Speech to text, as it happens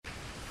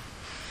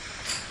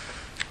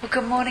Well,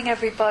 good morning,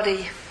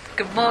 everybody.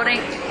 Good morning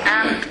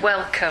and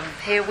welcome.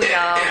 Here we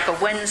are for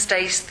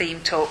Wednesday's theme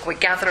talk. We're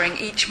gathering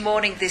each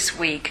morning this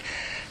week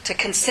to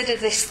consider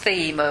this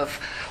theme of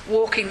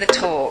walking the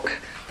talk,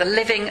 the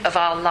living of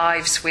our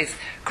lives with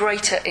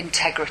greater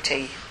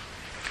integrity.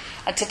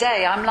 And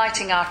today I'm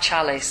lighting our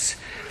chalice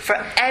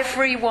for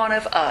every one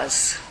of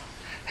us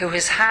who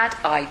has had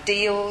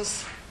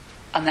ideals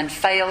and then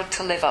failed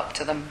to live up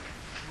to them.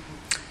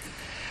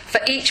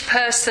 For each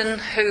person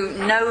who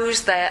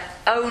knows their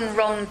own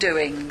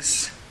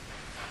wrongdoings,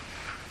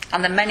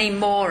 and the many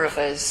more of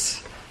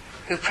us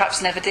who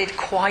perhaps never did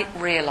quite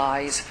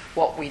realise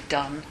what we'd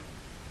done.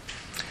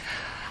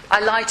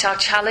 I light our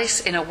chalice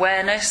in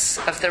awareness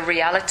of the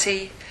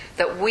reality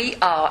that we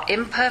are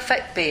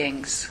imperfect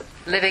beings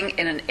living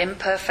in an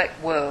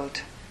imperfect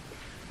world.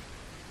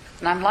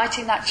 And I'm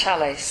lighting that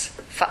chalice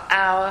for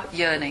our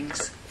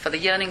yearnings, for the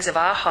yearnings of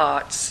our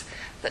hearts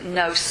that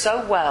know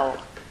so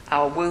well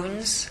our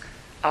wounds,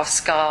 our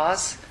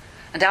scars,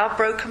 and our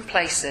broken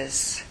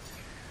places.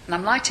 And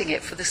I'm lighting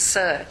it for the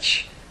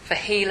search for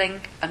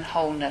healing and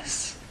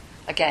wholeness,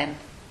 again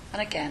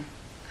and again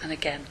and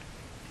again.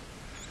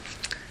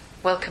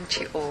 Welcome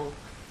to you all.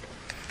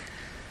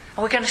 And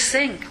we're going to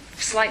sing,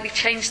 slightly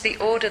change the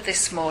order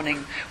this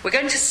morning. We're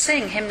going to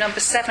sing hymn number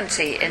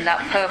 70 in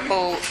that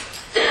purple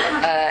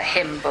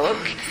hymn book.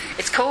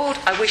 It's called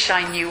I Wish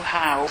I Knew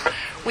How.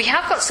 We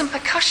have got some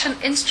percussion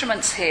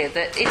instruments here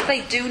that if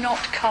they do not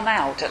come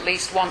out at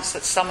least once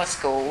at summer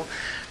school,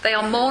 they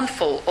are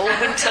mournful all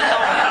winter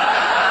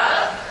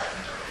long.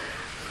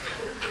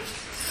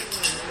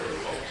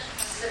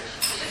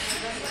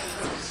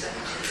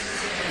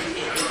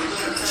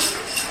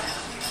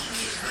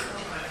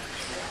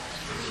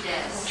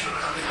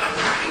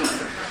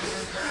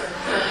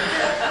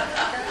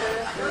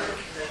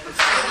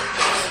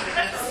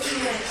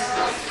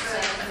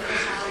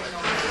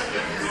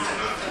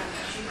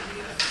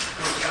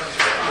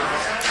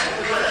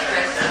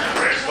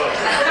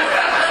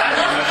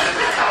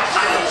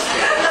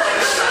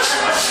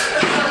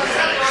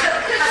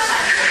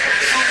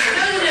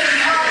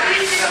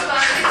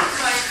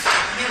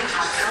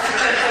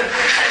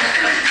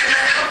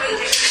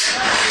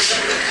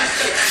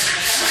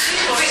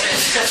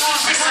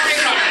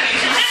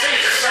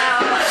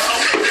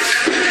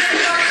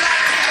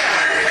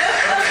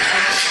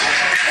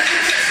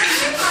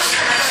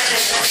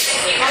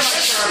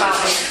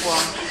 About this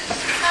one.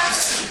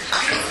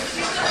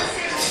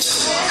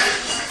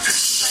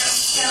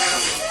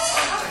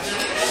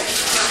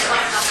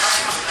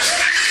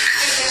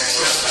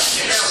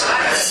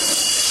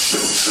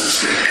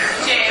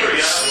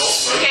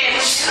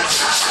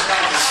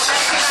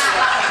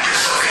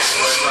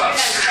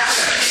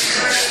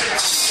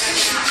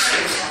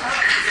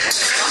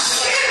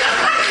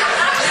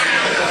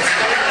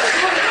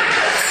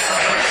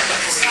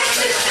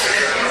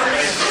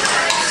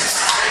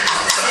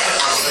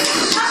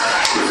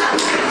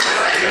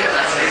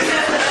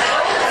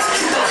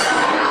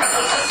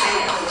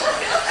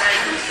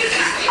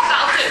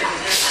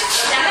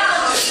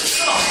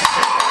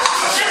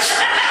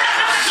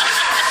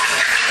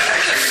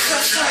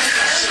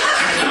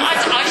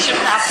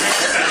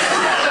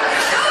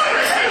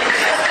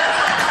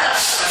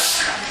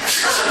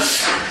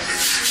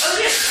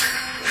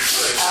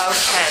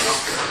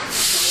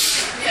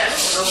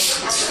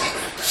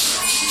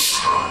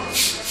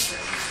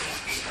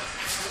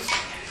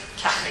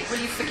 Kathy, will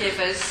you forgive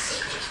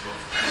us?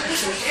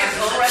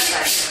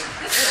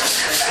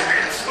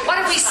 Why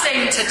don't we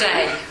sing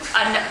today?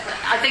 And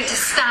I think to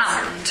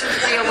stand,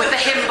 deal with the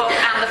hymn book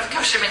and the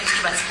percussion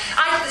instruments.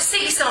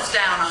 Sit yourself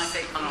down, I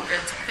think,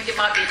 Margaret. I think it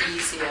might be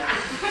easier.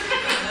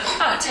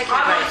 Oh, take a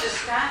break.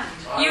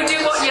 You do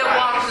what you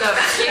want, love.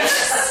 You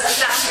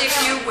stand if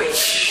you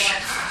wish.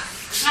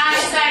 Can I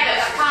say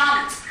that I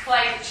can't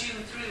play the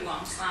tune through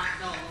once like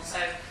normal, so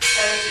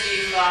those of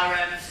you who are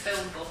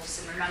film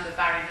buffs and remember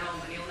Barry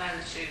Norman, you'll know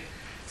the tune.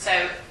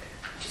 So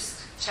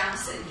just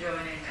chance it and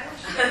join in.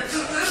 Get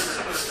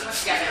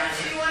the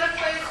idea. Do you want to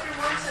play it through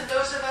once and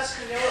those of us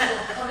who know it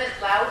will hum it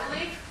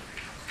loudly?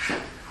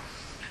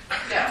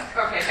 No.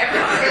 Okay,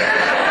 everyone.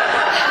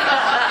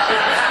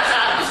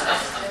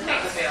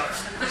 Make the feel.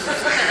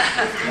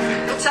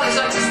 Tell us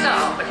when to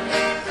start.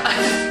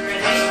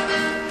 Ready?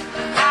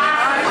 I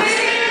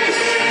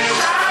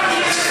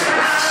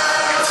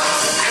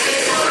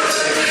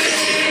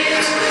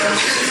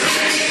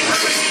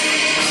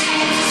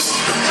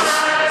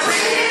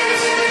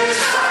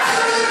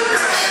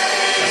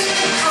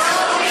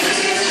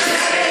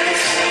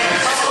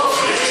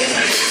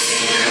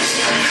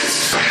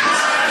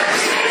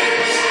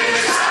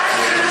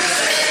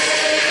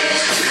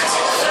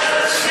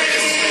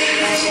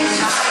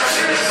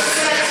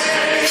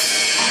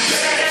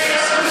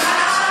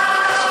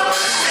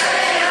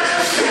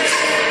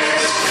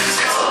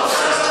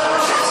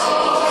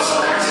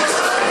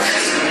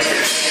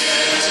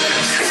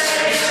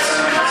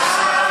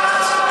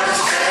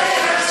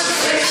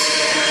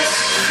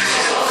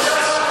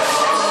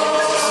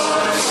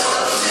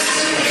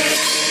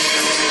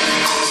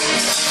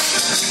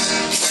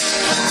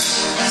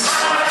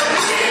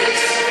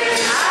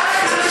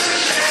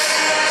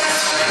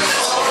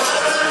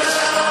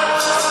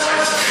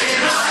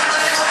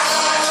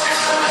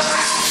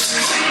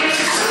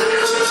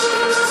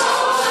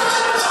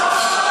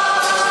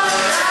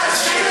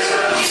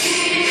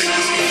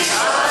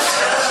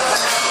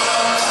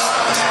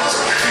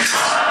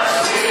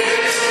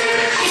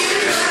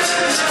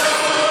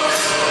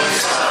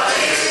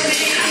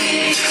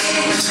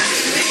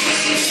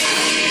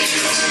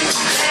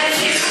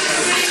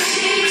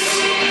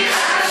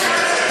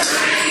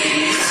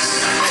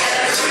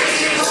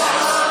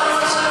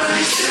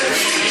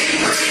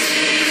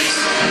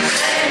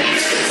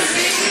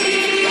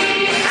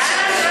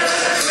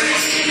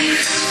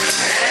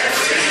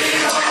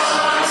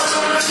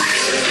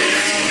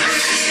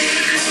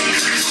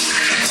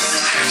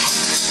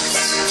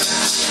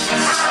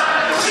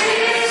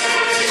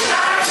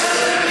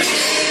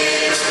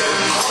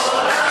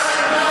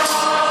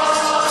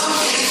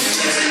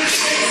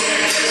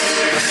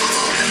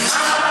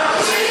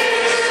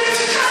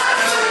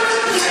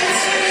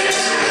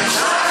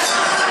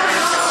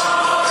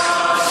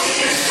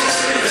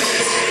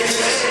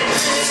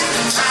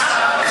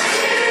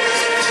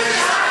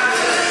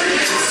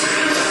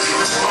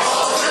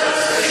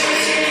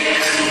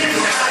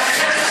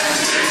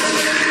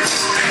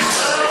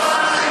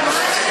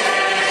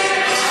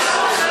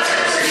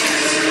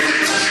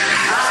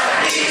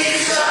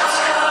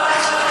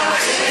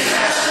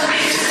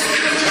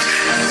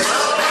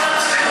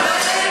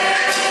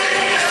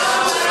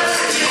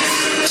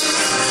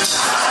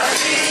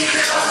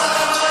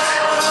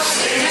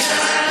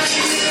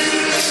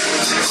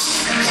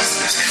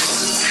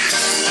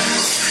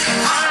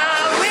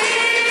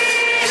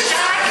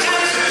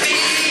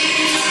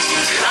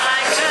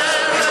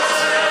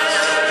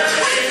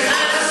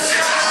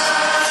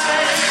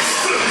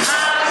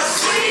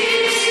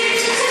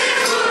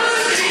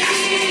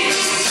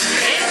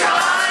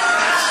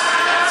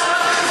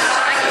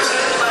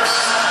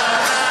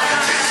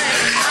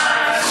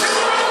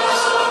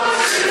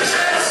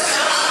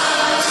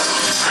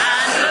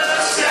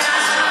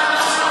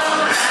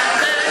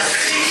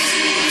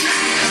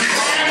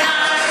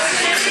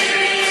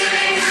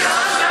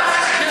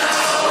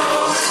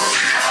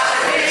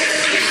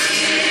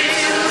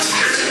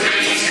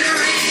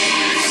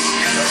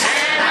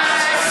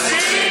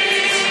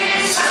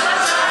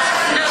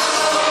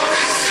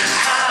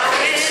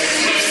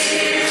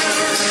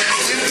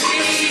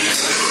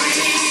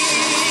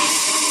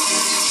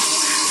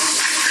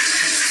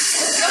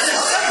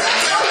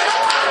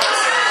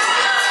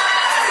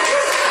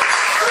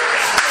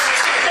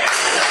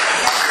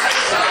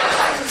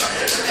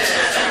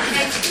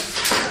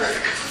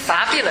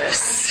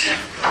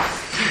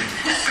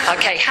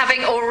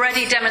having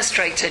already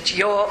demonstrated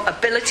your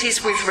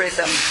abilities with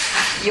rhythm,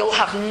 you'll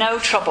have no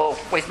trouble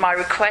with my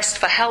request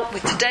for help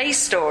with today's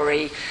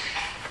story.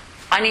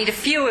 I need a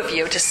few of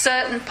you at a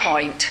certain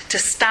point to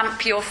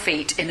stamp your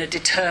feet in a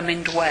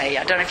determined way.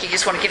 I don't know if you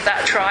just want to give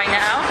that a try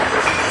now.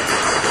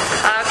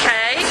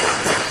 Okay.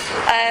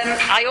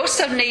 I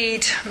also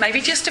need maybe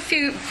just a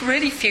few,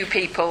 really few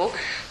people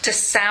to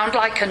sound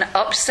like an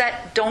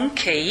upset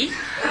donkey.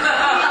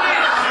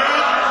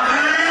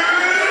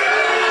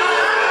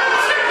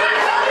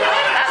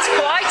 That's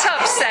quite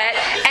upset.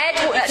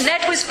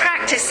 Ned was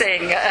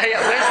practicing.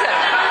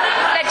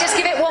 Let's just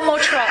give it one more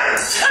trot.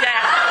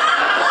 Yeah.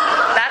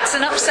 That's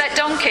an upset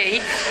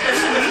donkey.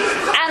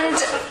 And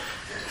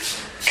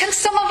can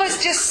some of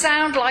us just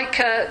sound like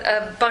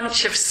a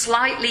bunch of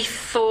slightly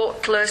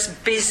thoughtless,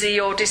 busy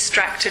or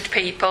distracted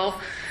people?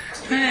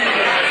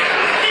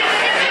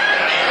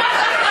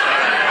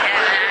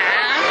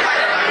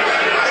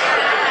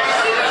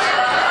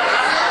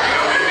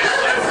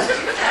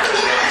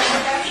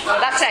 Well,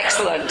 that's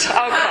excellent.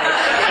 Okay.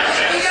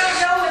 You don't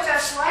know what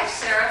that's like,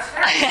 Sarah.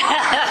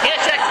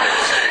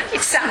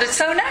 It sounded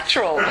so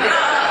natural.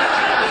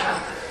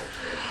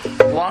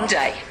 One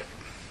day,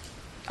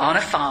 on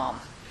a farm,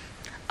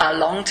 a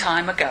long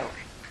time ago,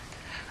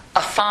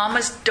 a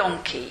farmer's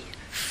donkey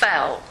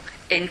fell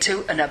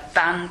into an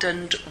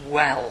abandoned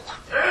well.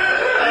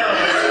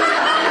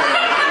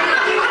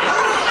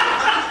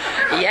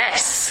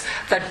 Yes,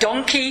 the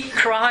donkey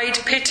cried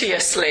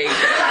piteously.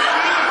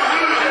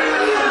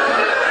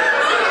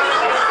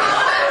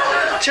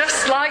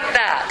 Just like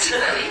that,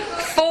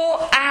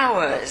 for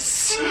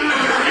hours.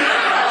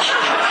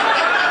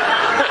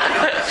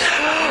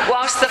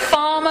 Whilst the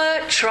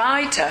farmer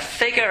tried to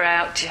figure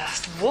out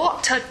just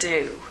what to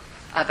do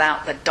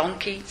about the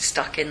donkey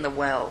stuck in the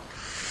well.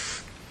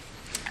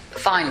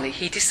 Finally,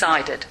 he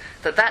decided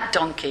that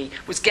donkey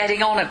was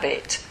getting on a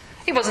bit.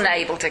 He wasn't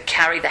able to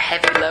carry the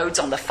heavy loads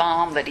on the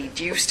farm that he'd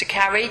used to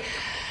carry.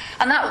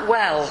 And that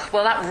well,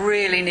 that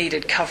really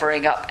needed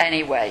covering up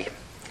anyway.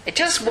 It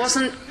just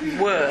wasn't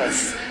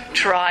worth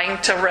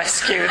trying to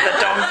rescue the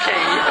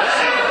donkey.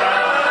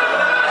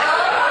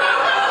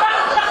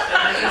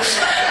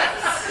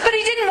 But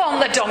he didn't want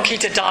the donkey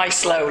to die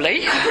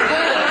slowly.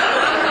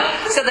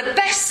 So the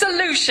best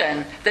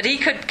solution that he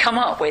could come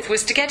up with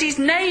was to get his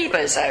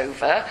neighbours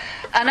over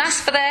and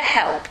ask for their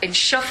help in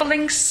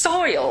shoveling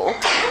soil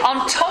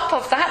on top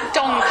of that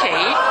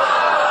donkey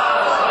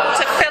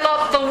to fill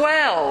up the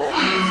well.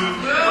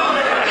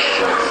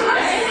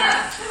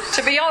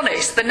 To be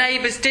honest, the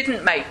neighbours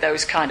didn't make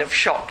those kind of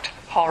shocked,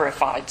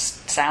 horrified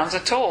sounds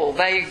at all.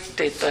 They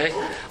did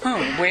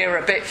we're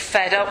a bit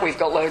fed up, we've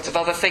got loads of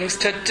other things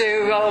to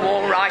do. Oh,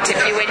 all right, if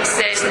you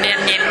insist.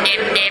 Nim, nim,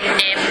 nim, nim,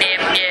 nim,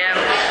 nim, nim.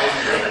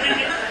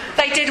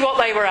 They did what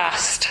they were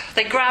asked.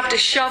 They grabbed a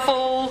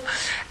shovel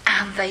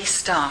and they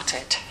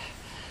started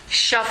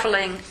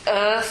shoveling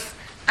earth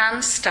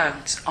and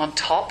stones on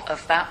top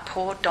of that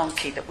poor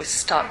donkey that was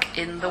stuck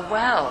in the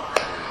well.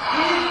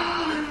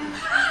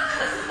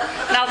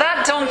 Now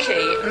that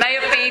donkey may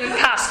have been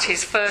past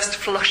his first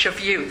flush of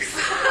youth,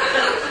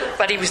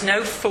 but he was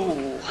no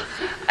fool.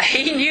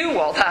 He knew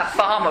what that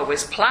farmer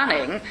was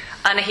planning,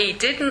 and he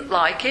didn't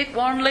like it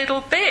one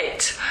little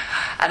bit.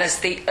 And as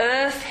the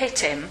earth hit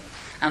him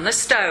and the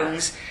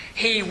stones,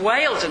 he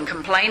wailed and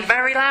complained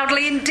very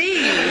loudly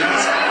indeed.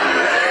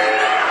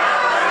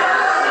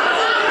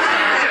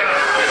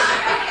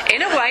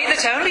 In a way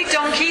that only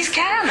donkeys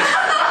can.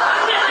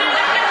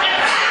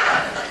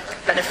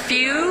 But a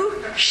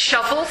few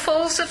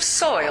shovelfuls of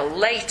soil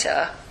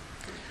later,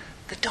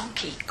 the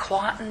donkey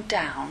quietened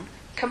down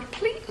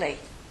completely.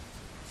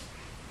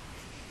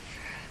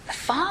 The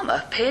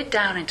farmer peered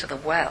down into the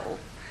well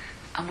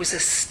and was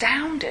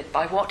astounded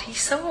by what he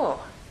saw.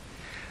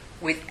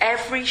 With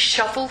every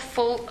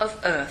shovelful of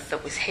earth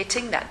that was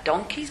hitting that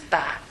donkey's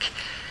back,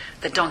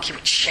 the donkey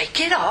would shake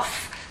it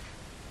off,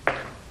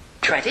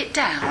 tread it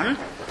down,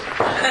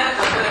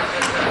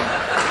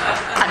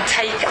 and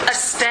take a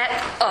step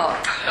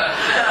up.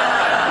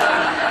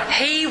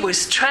 He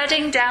was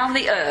treading down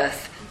the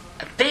earth.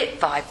 Bit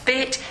by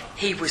bit,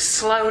 he was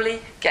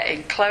slowly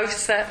getting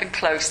closer and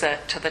closer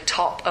to the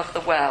top of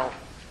the well.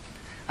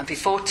 And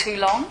before too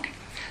long,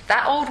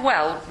 that old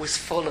well was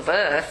full of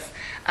earth,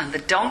 and the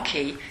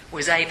donkey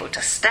was able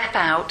to step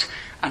out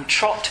and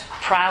trot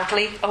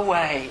proudly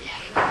away.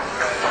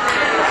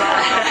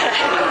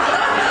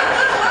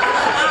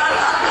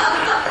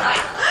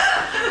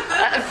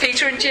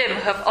 Peter and Jim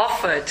have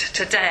offered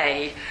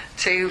today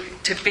to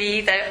be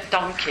their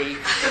donkey,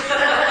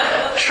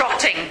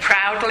 trotting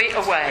proudly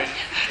away.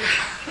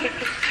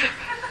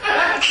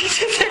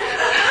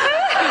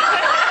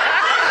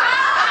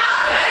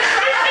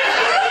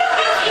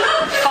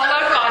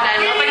 Followed by their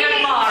loving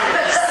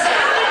admirers.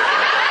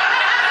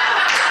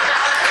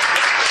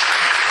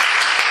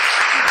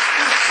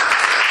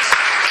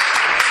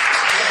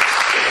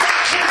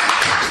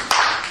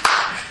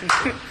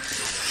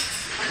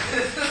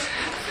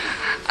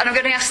 And I'm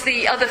going to ask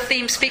the other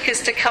theme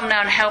speakers to come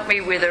now and help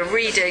me with a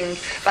reading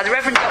by the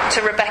Reverend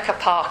Dr. Rebecca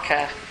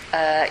Parker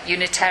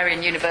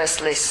Unitarian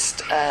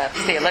Universalist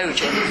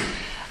theologian,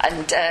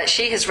 and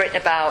she has written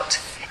about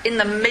in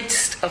the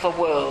midst of a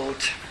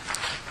world.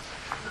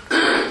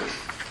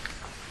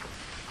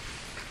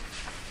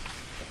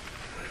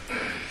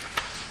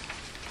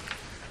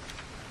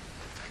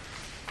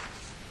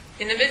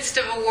 In the midst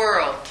of a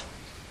world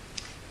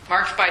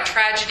marked by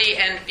tragedy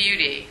and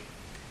beauty,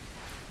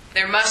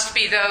 there must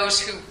be those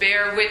who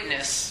bear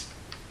witness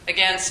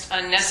against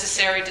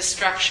unnecessary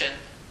destruction,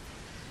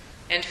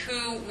 and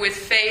who, with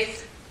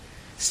faith,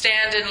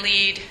 stand and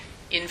lead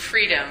in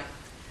freedom,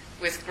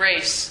 with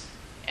grace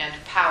and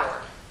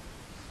power.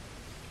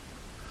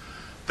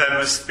 There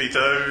must be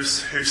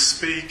those who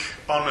speak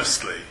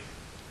honestly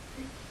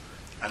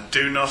and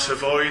do not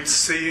avoid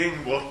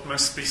seeing what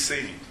must be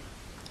seen,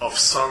 of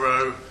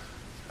sorrow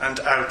and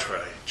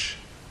outrage,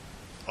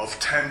 of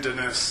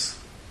tenderness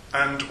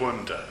and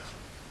wonder.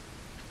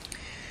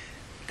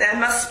 There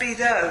must be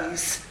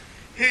those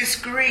whose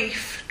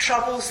grief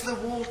troubles the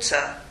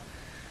water,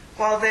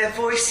 while their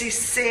voices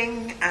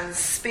sing and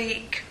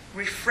speak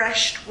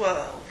refreshed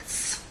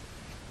worlds.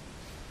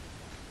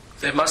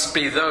 There must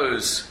be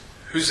those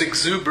whose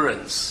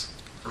exuberance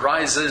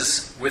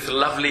rises with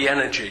lovely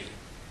energy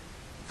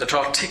that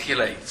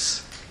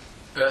articulates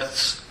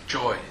earth's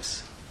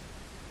joys.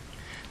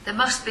 There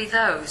must be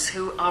those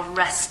who are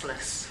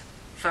restless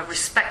for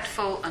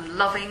respectful and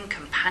loving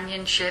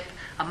companionship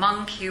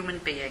among human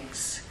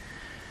beings,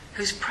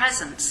 whose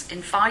presence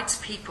invites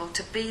people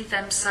to be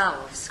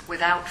themselves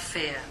without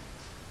fear.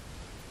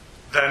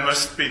 There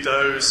must be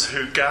those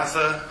who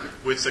gather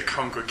with the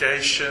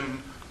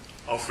congregation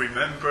of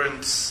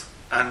remembrance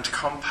and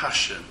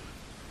compassion,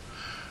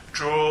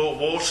 draw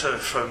water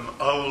from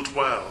old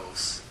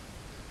wells,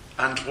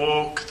 and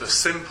walk the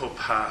simple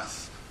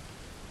path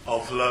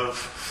of love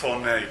for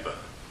neighbour.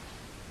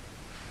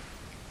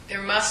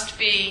 There must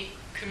be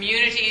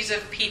communities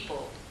of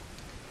people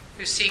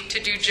who seek to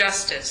do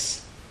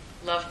justice,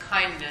 love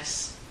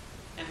kindness,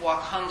 and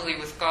walk humbly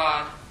with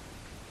God,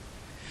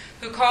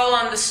 who call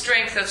on the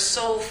strength of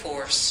soul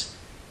force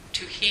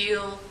to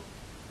heal,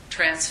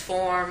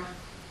 transform,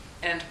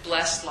 and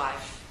bless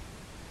life.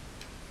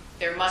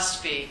 There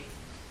must be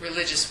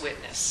religious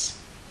witness.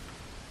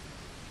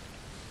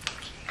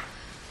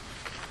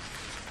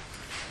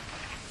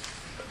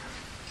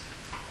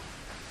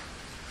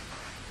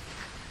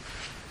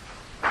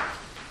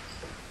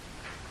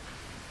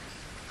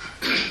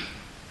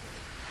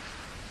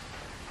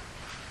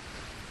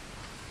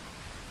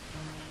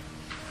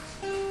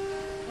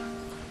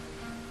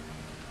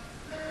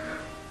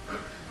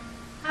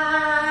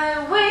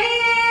 I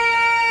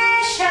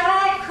wish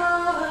I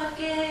could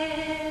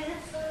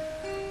give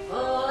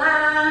all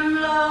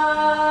I'm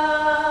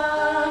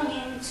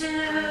longing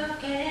to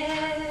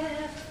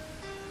give.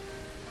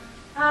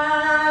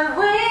 I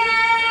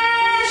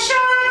wish I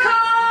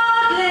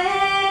could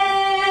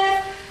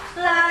live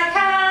like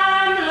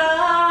I'm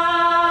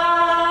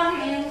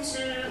longing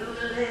to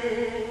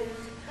live.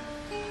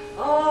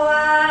 Oh,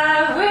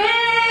 I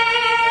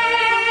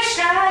wish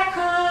I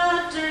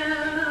could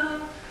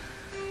do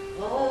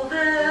all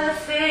the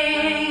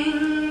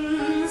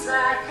things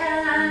I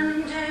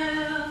can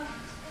do,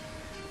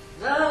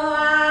 though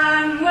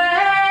I'm way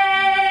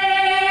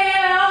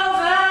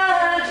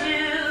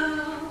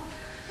overdue.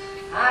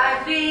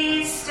 I'd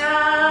be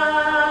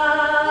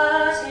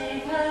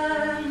starting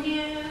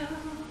anew,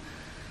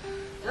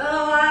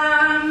 though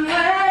I'm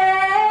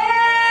way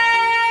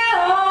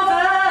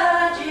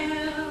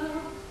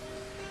overdue.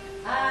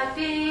 I'd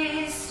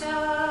be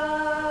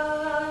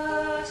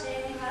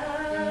starting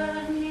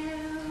anew.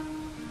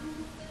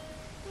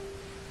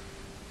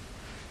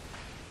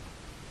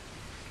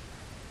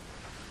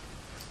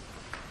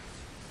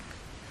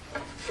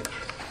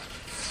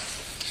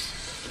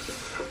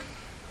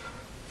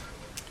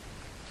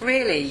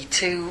 Really,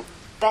 to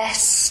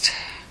best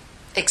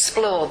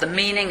explore the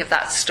meaning of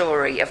that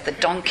story of the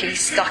donkey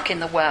stuck in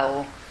the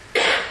well,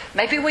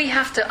 maybe we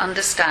have to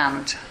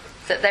understand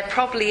that there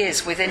probably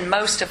is within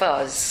most of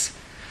us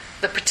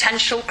the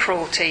potential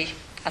cruelty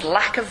and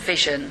lack of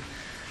vision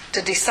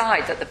to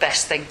decide that the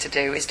best thing to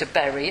do is to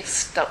bury a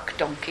stuck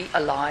donkey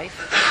alive.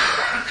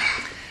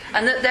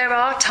 And that there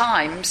are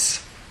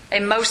times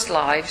in most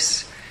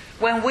lives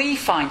when we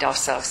find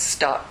ourselves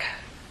stuck,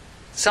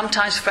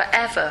 sometimes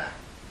forever,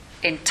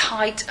 in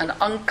tight and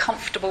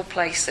uncomfortable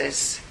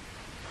places.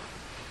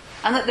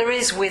 And that there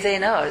is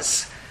within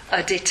us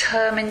a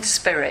determined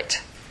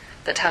spirit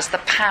that has the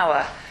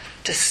power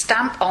to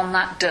stamp on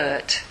that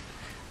dirt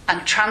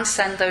and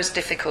transcend those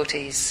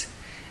difficulties,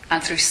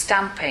 and through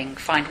stamping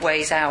find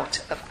ways out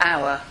of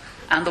our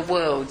and the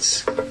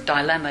world's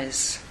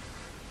dilemmas.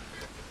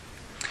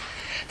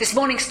 This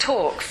morning's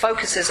talk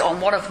focuses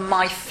on one of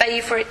my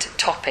favourite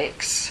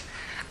topics,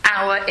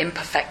 our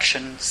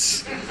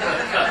imperfections.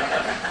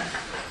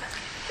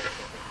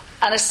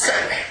 And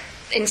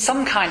in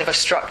some kind of a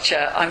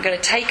structure, I'm going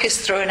to take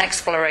us through an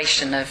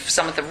exploration of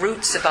some of the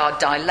roots of our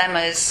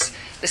dilemmas,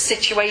 the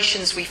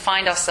situations we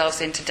find ourselves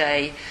in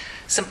today,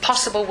 some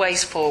possible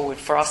ways forward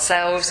for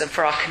ourselves and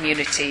for our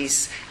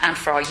communities and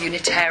for our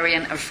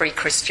Unitarian and Free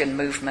Christian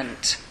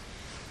movement.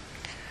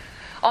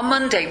 On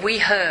Monday we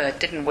heard,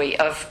 didn't we,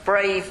 of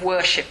brave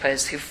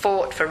worshippers who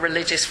fought for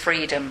religious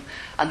freedom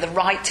and the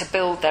right to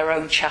build their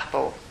own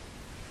chapel.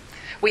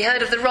 We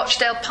heard of the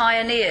Rochdale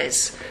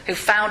pioneers who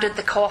founded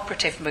the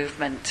cooperative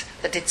movement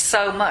that did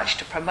so much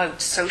to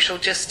promote social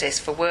justice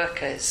for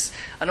workers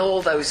and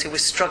all those who were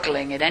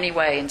struggling in any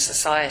way in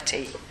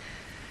society.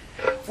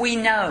 We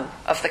know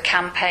of the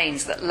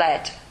campaigns that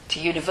led to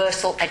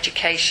universal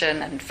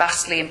education and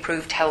vastly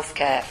improved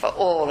healthcare for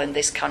all in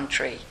this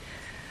country.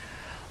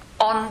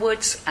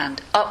 Onwards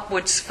and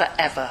upwards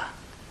forever.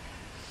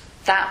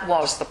 That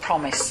was the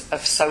promise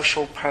of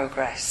social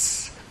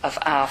progress of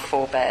our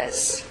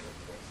forebears.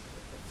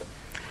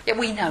 Yet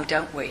we know,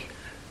 don't we,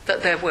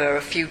 that there were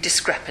a few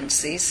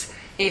discrepancies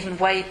even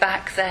way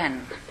back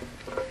then.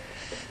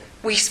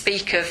 We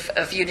speak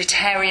of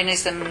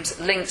Unitarianism's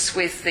links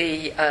with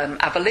the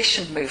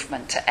abolition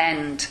movement to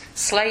end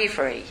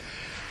slavery.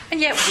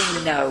 And yet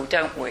we know,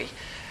 don't we,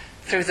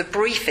 through the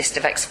briefest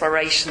of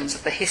explorations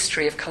of the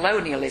history of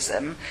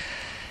colonialism,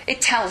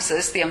 it tells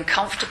us the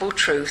uncomfortable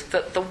truth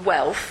that the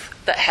wealth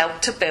that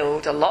helped to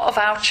build a lot of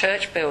our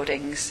church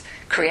buildings,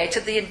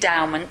 created the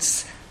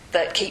endowments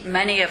that keep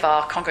many of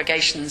our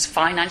congregations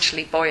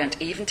financially buoyant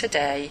even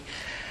today,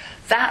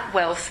 that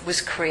wealth was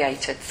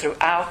created through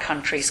our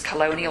country's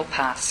colonial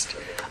past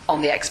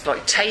on the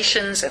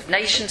exploitations of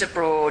nations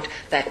abroad,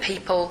 their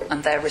people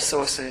and their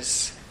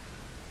resources.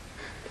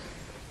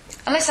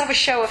 And let's have a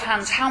show of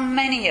hands. How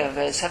many of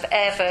us have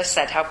ever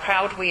said how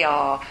proud we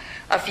are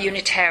of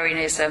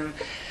Unitarianism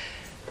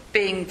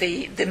being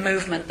the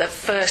movement that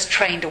first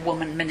trained a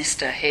woman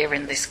minister here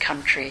in this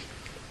country?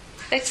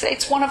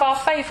 It's one of our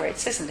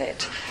favourites, isn't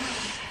it?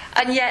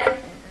 And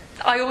yet,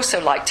 I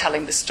also like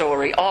telling the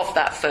story of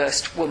that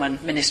first woman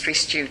ministry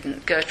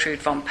student, Gertrude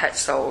von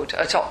Petzold,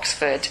 at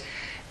Oxford,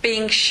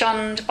 being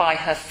shunned by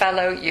her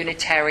fellow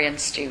Unitarian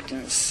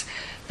students,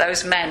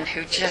 those men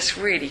who just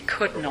really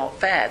could not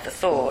bear the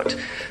thought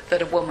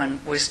that a woman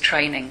was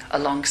training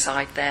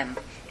alongside them.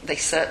 They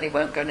certainly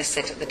weren't going to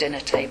sit at the dinner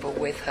table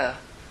with her.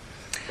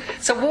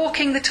 So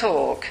walking the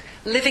talk,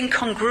 living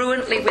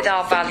congruently with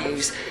our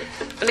values,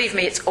 believe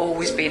me, it's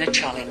always been a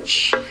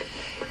challenge.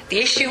 The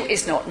issue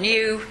is not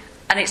new,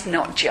 and it's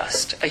not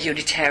just a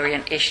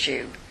Unitarian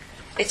issue.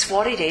 It's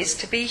what it is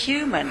to be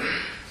human.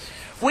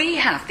 We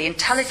have the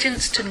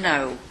intelligence to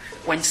know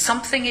when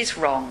something is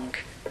wrong.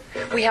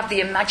 We have the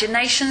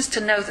imaginations to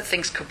know that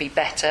things could be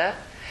better.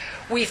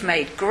 We've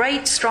made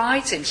great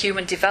strides in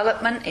human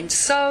development in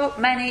so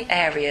many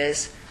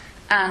areas,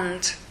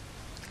 and,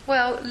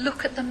 well,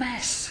 look at the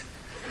mess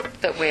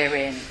that we're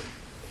in.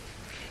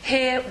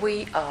 Here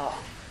we are,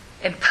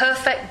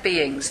 imperfect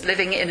beings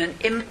living in an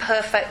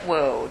imperfect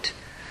world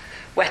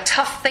where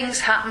tough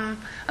things happen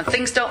and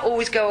things don't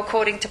always go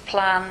according to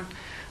plan,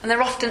 and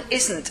there often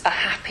isn't a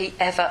happy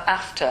ever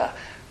after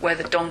where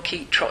the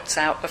donkey trots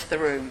out of the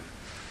room.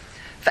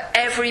 For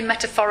every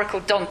metaphorical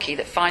donkey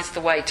that finds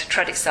the way to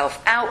tread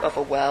itself out of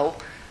a well,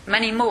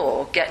 many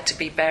more get to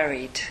be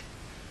buried.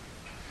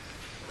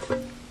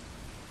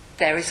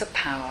 There is a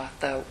power,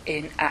 though,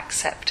 in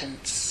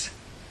acceptance.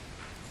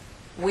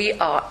 We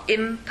are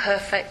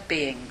imperfect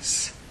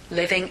beings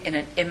living in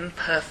an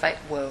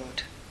imperfect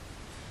world.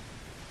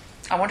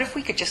 I wonder if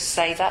we could just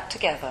say that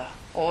together,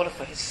 all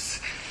of us.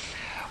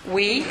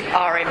 We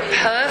are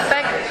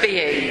imperfect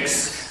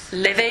beings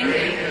living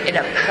in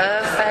a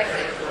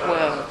perfect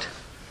world.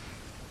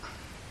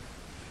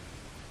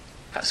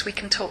 Perhaps we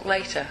can talk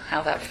later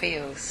how that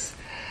feels.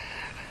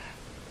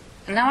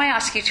 And now I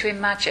ask you to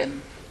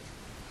imagine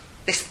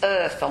this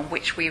earth on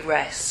which we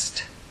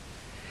rest.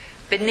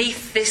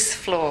 Beneath this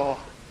floor,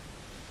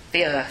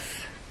 the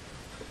earth.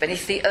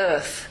 Beneath the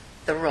earth,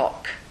 the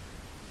rock.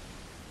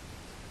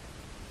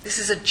 This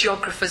is a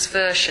geographer's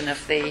version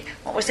of the,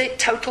 what was it,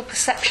 total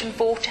perception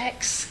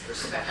vortex?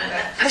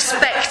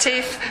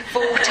 Perspective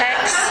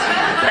vortex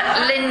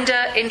that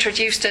Linda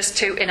introduced us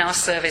to in our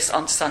service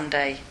on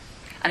Sunday.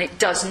 And it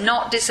does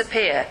not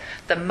disappear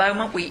the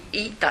moment we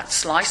eat that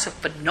slice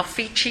of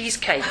banoffee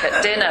cheesecake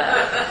at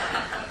dinner.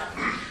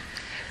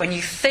 When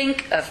you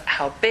think of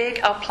how big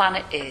our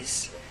planet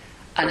is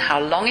and how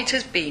long it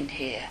has been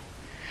here,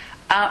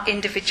 our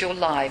individual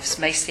lives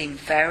may seem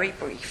very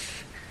brief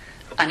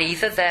and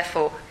either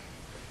therefore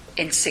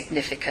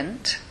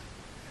insignificant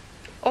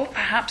or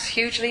perhaps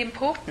hugely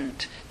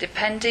important,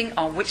 depending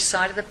on which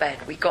side of the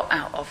bed we got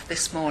out of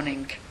this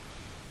morning.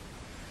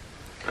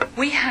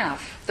 We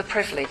have the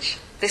privilege,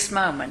 this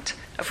moment,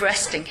 of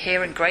resting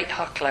here in Great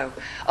Hucklow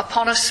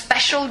upon a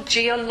special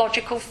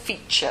geological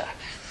feature.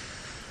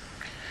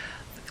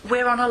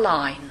 We're on a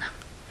line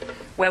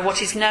where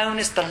what is known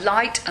as the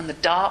light and the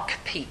dark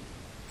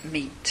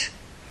meet.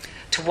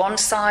 To one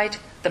side,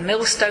 the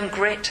millstone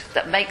grit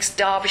that makes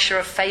Derbyshire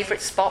a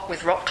favourite spot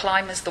with rock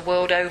climbers the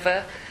world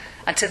over,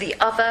 and to the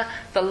other,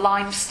 the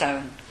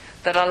limestone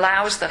that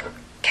allows the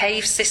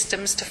cave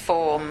systems to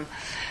form,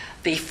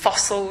 the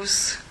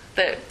fossils,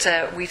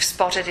 that we've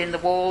spotted in the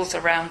walls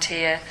around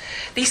here.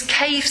 These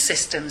cave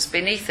systems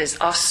beneath us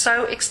are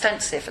so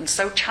extensive and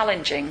so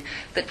challenging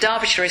that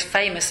Derbyshire is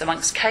famous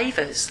amongst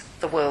cavers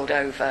the world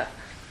over.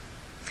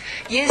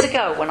 Years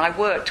ago, when I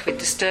worked with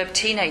disturbed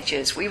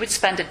teenagers, we would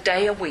spend a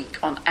day a week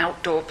on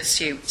outdoor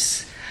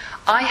pursuits.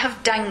 I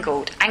have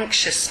dangled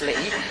anxiously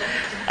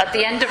at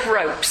the end of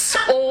ropes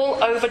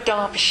all over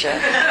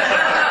Derbyshire,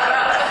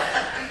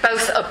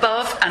 both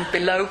above and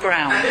below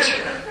ground.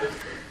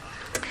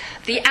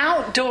 The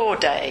outdoor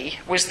day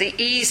was the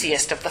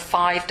easiest of the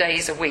 5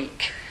 days a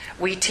week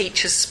we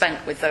teachers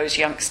spent with those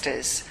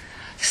youngsters.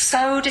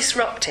 So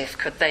disruptive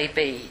could they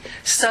be,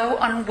 so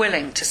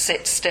unwilling to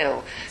sit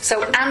still,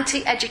 so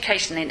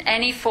anti-education in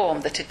any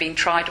form that had been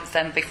tried with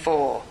them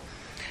before.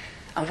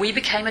 And we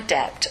became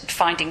adept at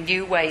finding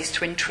new ways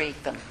to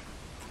intrigue them.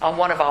 And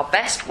one of our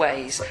best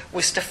ways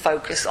was to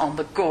focus on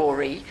the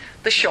gory,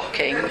 the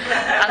shocking, and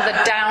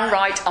the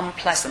downright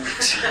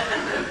unpleasant.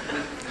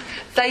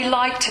 They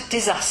liked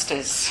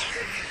disasters.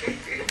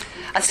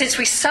 And since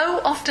we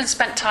so often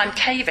spent time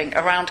caving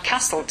around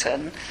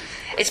Castleton,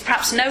 it's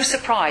perhaps no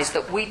surprise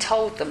that we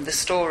told them the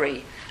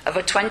story of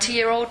a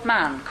 20-year-old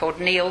man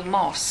called Neil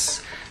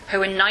Moss,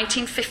 who in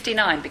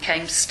 1959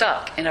 became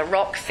stuck in a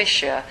rock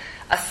fissure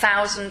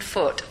 1,000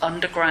 foot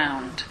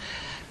underground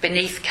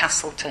beneath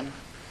Castleton,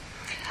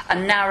 a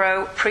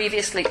narrow,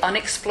 previously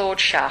unexplored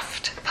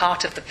shaft,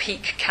 part of the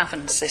Peak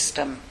Cavern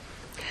system.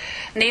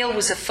 Neil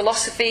was a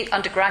philosophy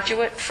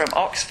undergraduate from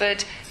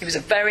Oxford. He was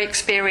a very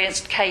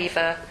experienced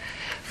caver.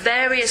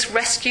 Various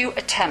rescue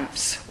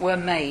attempts were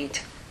made,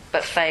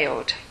 but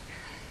failed.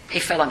 He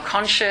fell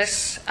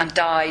unconscious and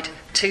died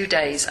 2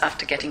 days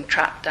after getting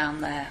trapped down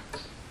there.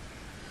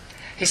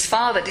 His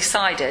father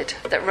decided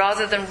that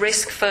rather than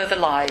risk further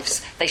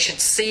lives, they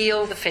should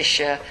seal the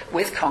fissure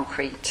with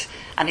concrete,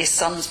 and his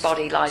son's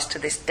body lies to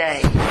this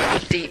day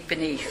deep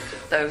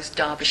beneath those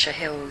Derbyshire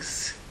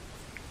hills.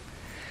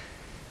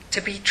 To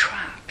be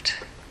trapped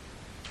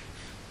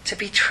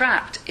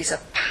is a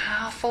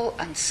powerful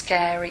and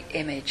scary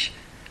image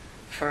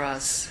for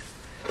us.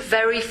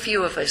 Very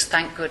few of us,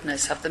 thank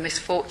goodness, have the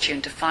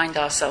misfortune to find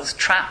ourselves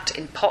trapped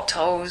in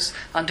potholes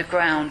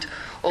underground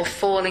or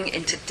falling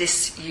into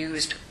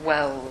disused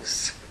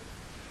wells.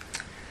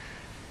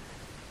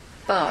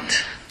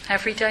 But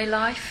everyday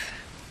life?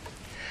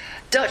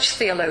 Dutch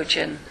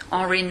theologian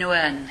Henri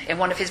Nouwen, in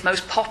one of his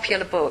most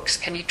popular books,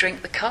 Can You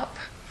Drink the Cup?,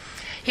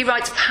 he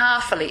writes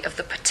powerfully of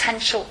the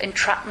potential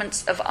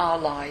entrapments of our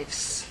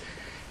lives,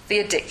 the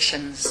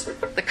addictions,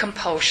 the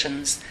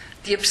compulsions,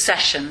 the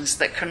obsessions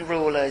that can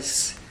rule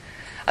us,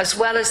 as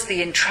well as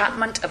the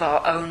entrapment of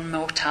our own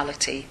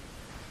mortality.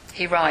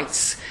 He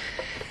writes,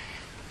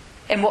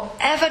 in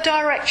whatever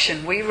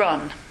direction we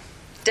run,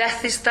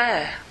 death is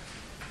there,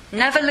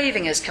 never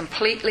leaving us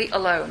completely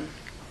alone.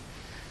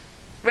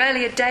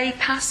 Rarely a day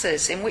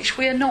passes in which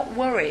we are not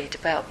worried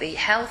about the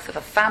health of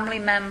a family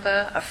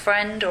member, a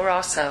friend, or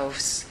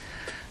ourselves.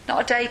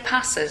 Not a day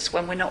passes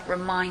when we're not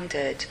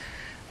reminded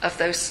of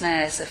those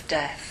snares of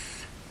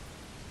death.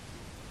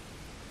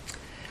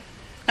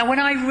 Now, when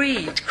I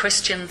read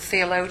Christian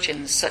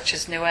theologians such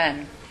as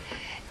Nouwen,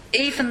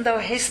 even though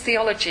his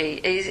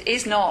theology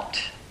is not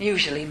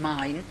usually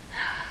mine,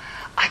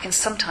 I can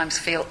sometimes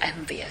feel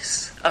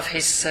envious of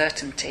his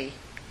certainty.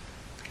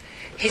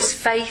 His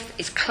faith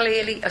is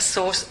clearly a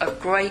source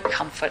of great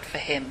comfort for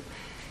him.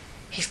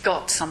 He's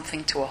got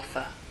something to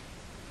offer.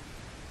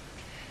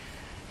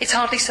 It's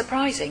hardly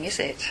surprising, is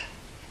it?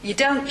 You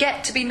don't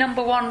get to be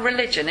number one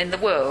religion in the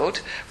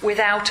world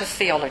without a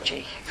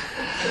theology.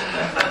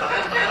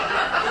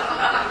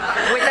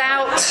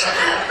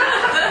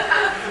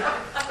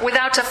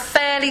 without a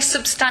fairly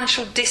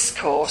substantial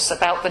discourse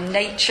about the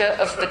nature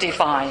of the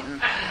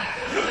divine.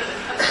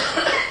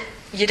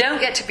 You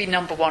don't get to be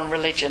number one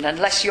religion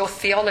unless your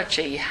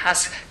theology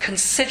has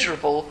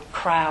considerable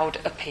crowd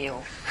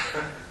appeal.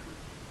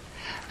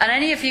 And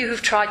any of you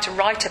who've tried to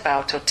write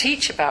about or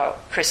teach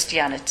about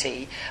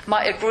Christianity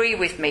might agree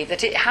with me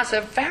that it has a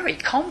very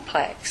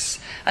complex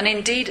and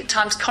indeed at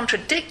times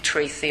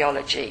contradictory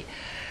theology.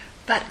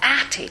 But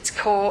at its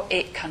core,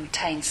 it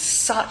contains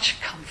such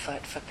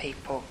comfort for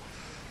people.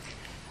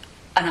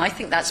 And I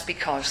think that's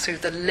because through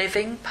the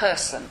living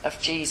person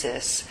of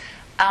Jesus,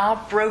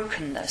 our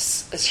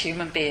brokenness as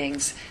human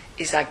beings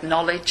is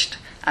acknowledged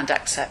and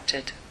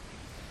accepted.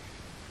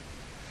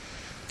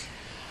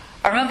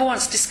 I remember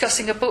once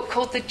discussing a book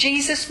called The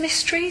Jesus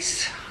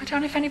Mysteries. I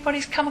don't know if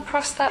anybody's come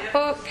across that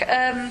book.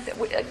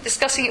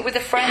 Discussing it with a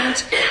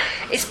friend.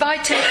 It's by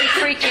Timothy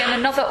Freaky and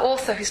another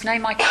author whose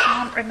name I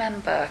can't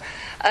remember.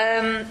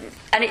 And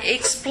it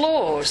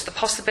explores the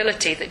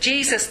possibility that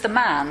Jesus, the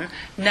man,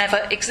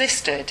 never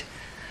existed,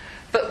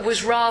 but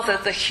was rather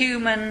the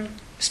human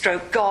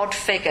God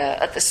figure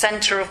at the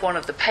centre of one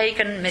of the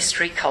pagan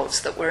mystery cults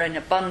that were in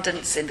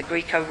abundance in the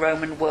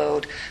Greco-Roman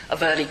world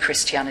of early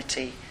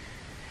Christianity.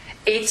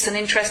 It's an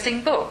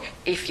interesting book,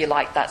 if you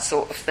like that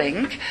sort of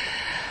thing.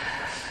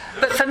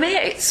 But for me,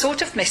 it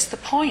sort of missed the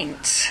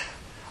point.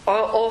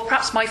 Or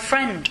perhaps my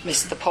friend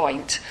missed the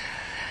point.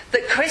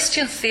 that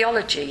Christian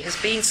theology has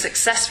been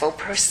successful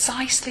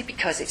precisely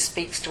because it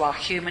speaks to our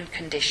human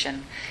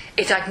condition.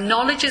 It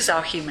acknowledges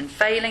our human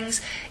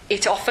failings.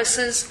 It offers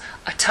us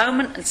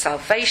atonement and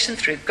salvation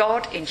through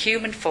God in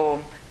human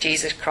form,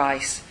 Jesus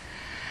Christ.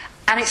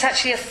 And it's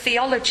actually a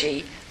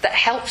theology that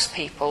helps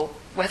people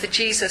whether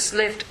Jesus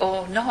lived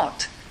or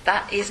not.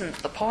 That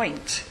isn't the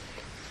point.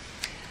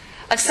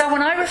 And so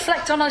when I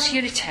reflect on us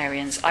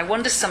Unitarians, I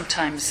wonder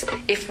sometimes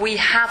if we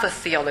have a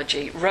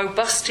theology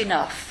robust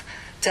enough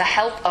to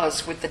help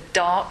us with the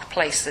dark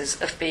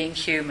places of being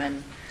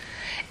human.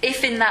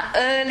 If in that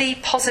early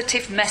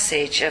positive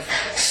message of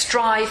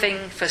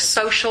striving for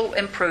social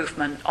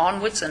improvement,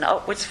 onwards and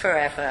upwards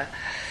forever,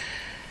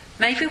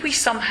 maybe we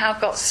somehow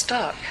got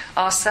stuck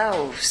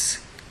ourselves.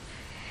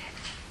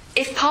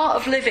 If part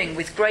of living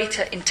with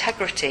greater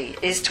integrity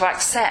is to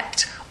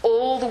accept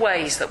all the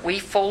ways that we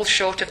fall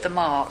short of the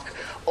mark,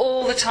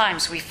 all the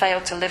times we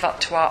fail to live up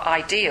to our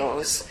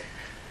ideals,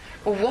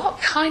 well,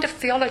 what kind of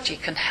theology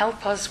can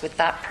help us with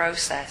that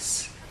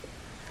process?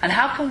 And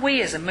how can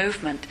we as a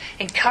movement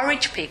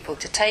encourage people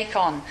to take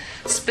on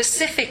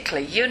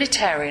specifically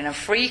Unitarian and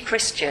free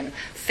Christian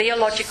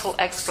theological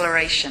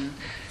exploration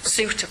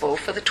suitable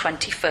for the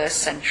 21st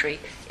century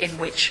in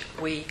which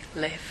we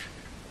live?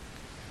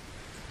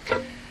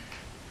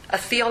 A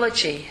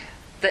theology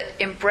that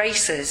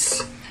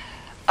embraces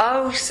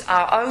our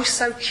oh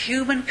so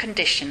human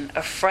condition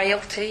of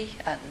frailty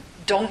and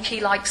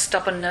donkey-like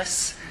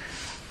stubbornness,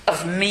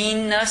 of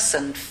meanness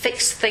and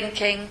fixed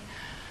thinking,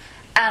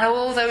 and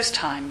all those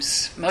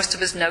times most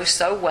of us know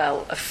so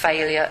well of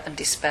failure and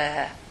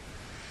despair.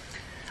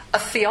 A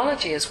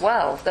theology as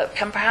well that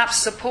can perhaps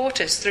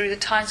support us through the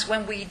times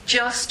when we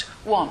just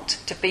want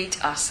to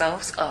beat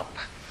ourselves up.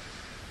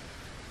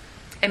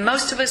 In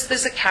most of us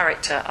there's a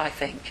character, I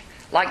think,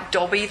 like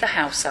Dobby the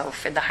house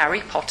elf in the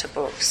Harry Potter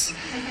books,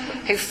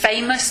 who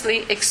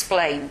famously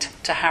explained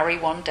to Harry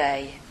one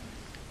day,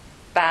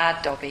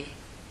 "Bad Dobby,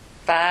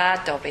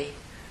 bad Dobby.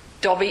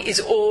 Dobby is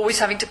always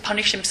having to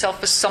punish himself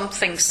for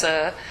something,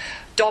 sir.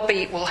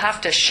 Dobby will have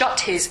to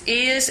shut his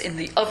ears in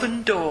the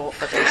oven door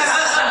for this."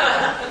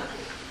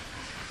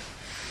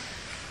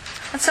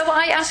 And so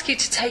I ask you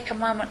to take a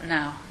moment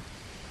now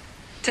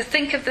to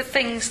think of the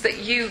things that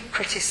you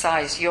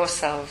criticise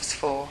yourselves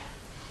for.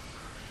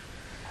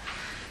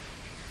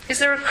 Is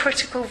there a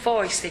critical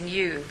voice in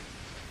you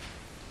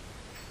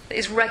that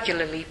is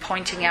regularly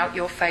pointing out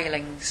your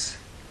failings?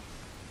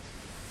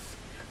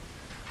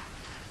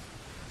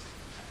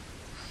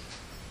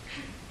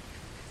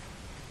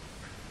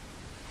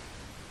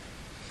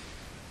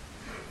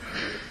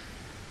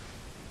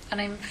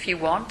 And if you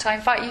want, I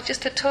invite you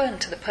just to turn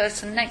to the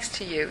person next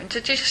to you and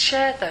to just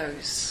share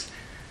those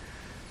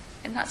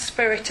in that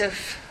spirit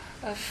of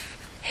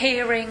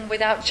hearing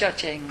without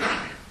judging.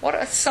 What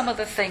are some of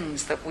the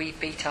things that we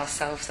beat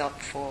ourselves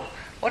up for?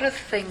 What are the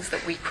things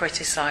that we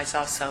criticise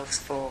ourselves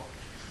for?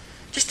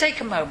 Just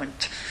take a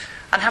moment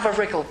and have a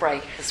wriggle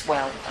break as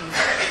well.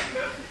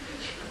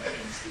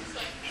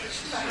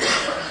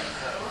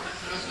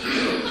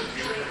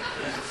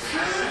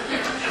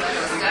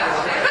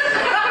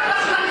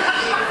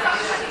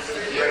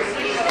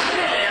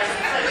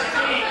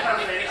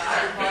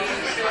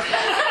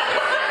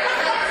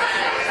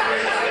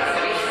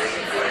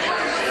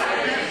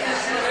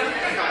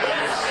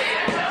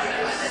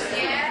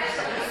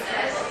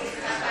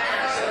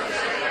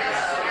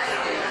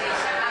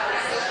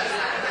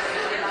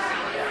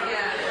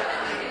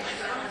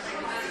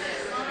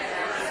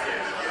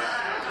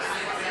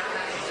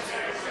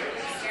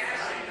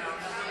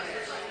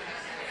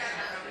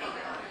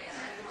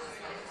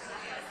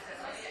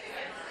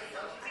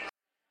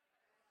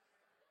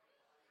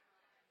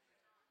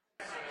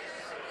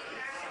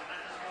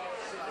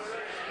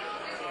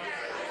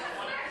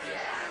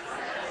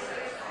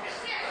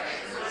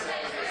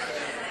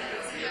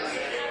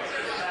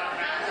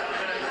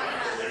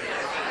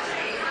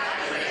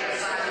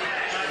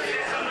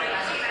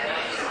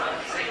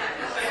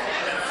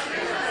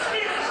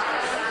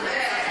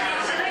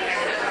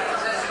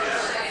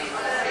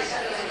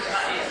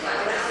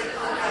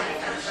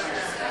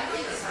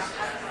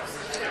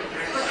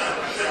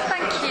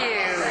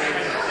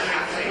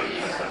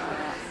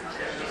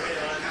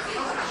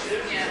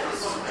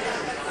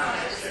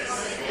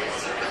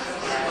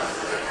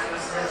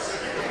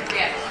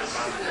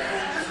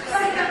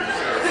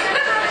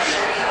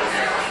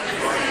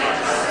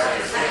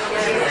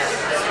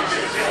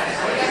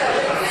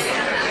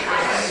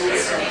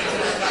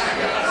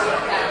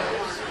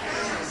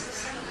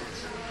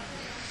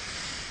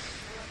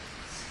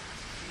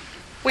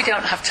 We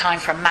don't have time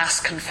for mass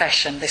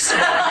confession this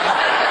morning.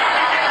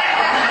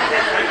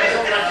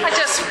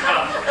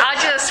 I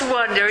just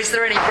wonder, is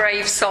there any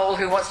brave soul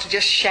who wants to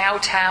just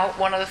shout out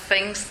one of the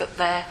things that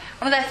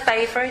one of their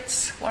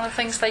favourites, one of the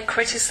things they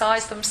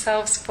criticise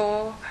themselves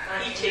for?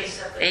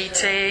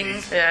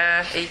 Eating.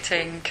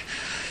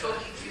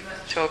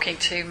 Talking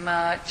too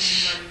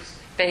much.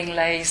 Being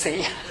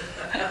lazy.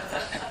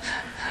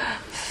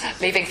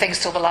 Leaving things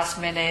till the last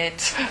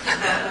minute.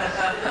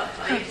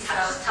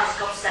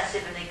 Task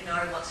obsessive and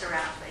ignoring what's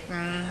around me.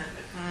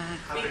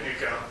 Having a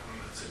gun,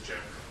 that's a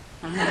joke.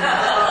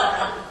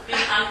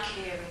 Being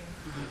uncaring.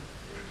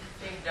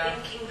 Being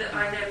thinking that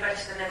I know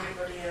better than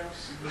everybody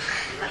else. Usually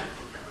right.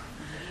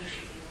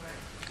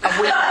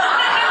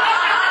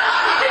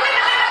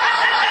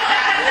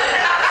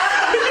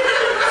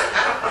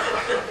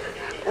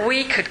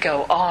 We could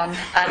go on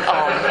and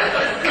on,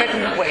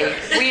 couldn't we?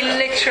 We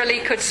literally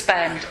could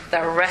spend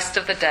the rest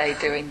of the day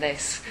doing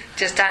this,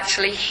 just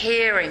actually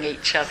hearing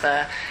each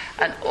other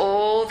and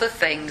all the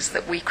things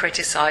that we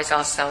criticise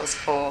ourselves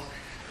for.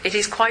 It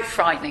is quite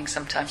frightening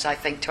sometimes, I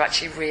think, to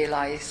actually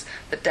realise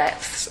the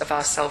depths of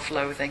our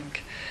self-loathing.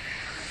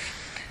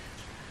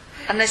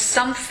 And there's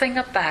something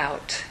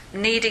about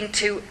needing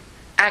to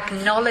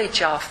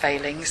acknowledge our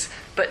failings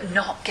but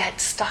not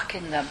get stuck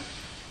in them.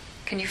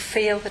 Can you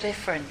feel the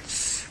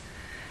difference?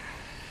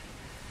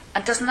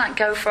 And doesn't that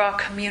go for our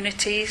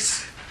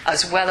communities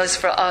as well as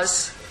for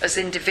us as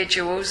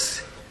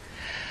individuals?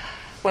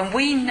 When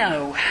we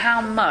know how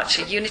much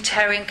a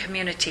Unitarian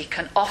community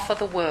can offer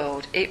the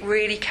world, it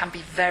really can be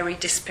very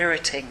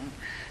dispiriting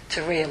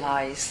to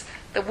realise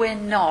that we're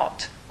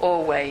not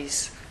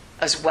always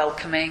as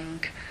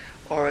welcoming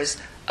or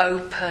as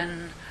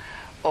open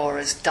or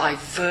as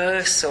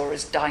diverse or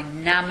as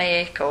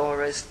dynamic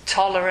or as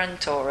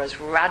tolerant or as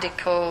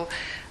radical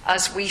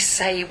as we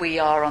say we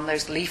are on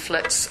those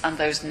leaflets and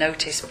those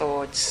notice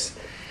boards.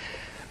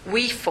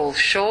 We fall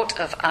short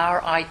of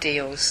our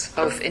ideals,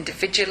 both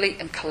individually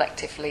and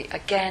collectively,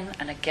 again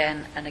and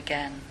again and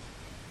again.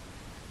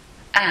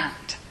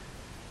 And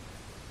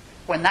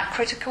when that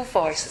critical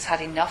voice has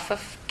had enough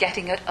of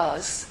getting at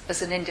us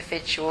as an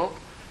individual,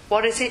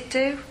 what does it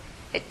do?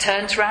 It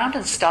turns round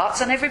and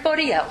starts on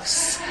everybody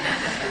else.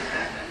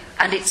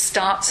 And it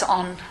starts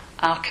on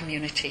our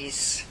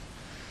communities.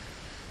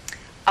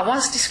 I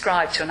once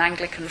described to an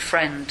Anglican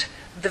friend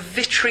the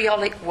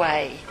vitriolic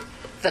way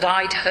that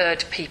I'd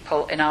heard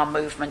people in our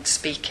movement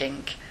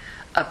speaking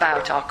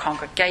about our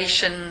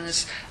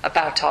congregations,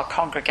 about our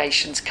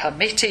congregations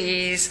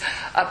committees,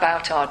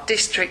 about our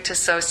district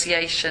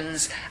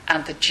associations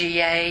and the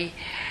GA.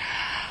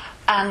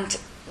 And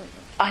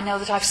I know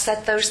that I've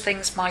said those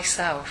things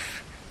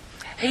myself.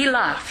 He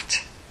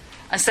laughed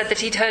and said that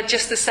he'd heard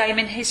just the same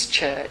in his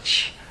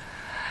church.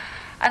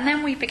 And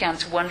then we began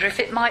to wonder if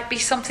it might be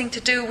something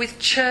to do with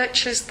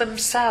churches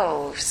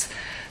themselves,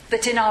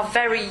 that in our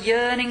very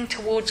yearning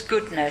towards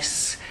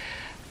goodness,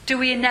 do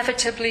we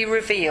inevitably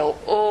reveal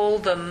all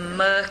the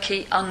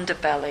murky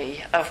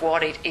underbelly of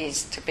what it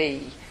is to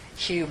be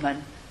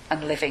human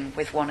and living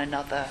with one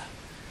another?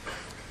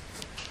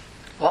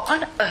 What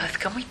on earth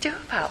can we do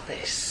about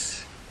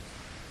this?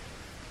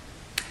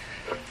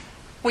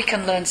 We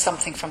can learn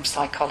something from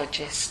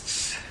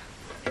psychologists.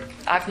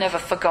 I've never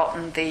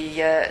forgotten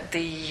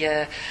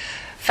the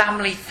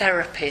family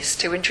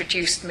therapist who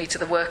introduced me to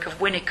the work of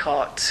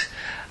Winnicott,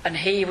 and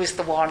he was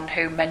the one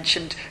who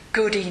mentioned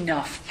good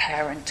enough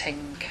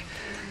parenting,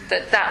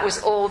 that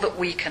was all that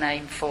we can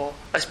aim for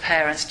as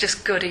parents,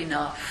 just good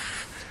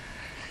enough.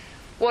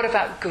 What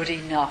about good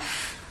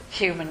enough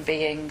human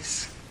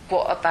beings?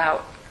 What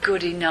about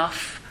good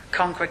enough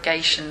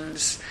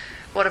congregations?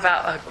 What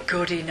about a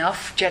good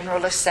enough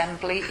General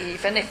Assembly,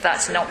 even if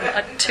that's not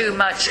too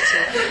much to...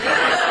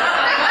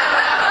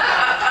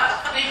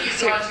 I think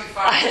you've gone too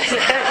far.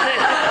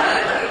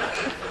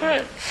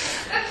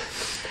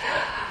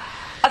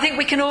 I think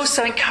we can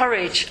also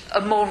encourage a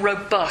more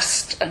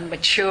robust and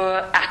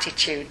mature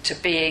attitude to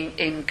being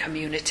in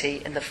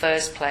community in the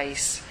first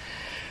place,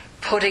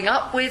 putting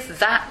up with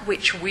that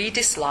which we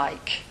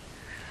dislike,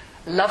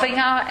 loving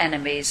our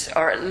enemies,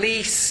 or at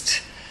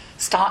least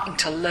starting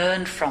to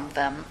learn from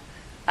them,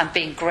 and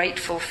being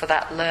grateful for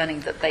that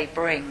learning that they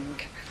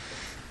bring.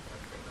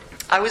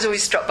 I was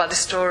always struck by the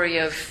story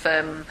of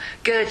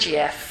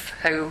Gurdjieff,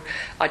 who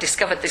I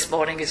discovered this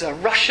morning is a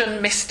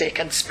Russian mystic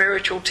and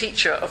spiritual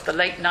teacher of the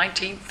late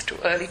 19th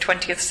to early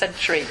 20th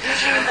century,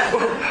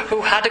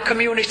 who had a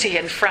community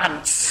in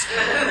France.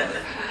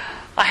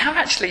 I have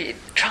actually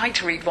tried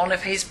to read one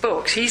of his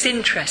books. He's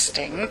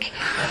interesting.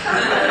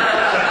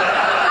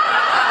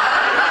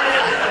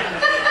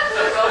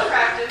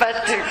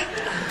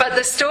 But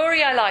the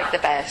story I like the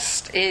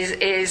best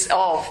is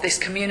of this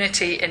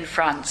community in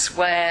France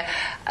where,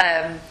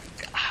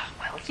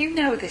 you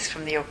know this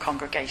from your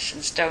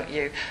congregations, don't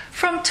you?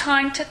 From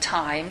time to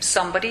time,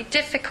 somebody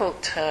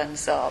difficult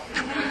turns up.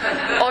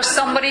 Or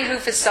somebody who,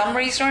 for some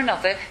reason or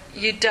another,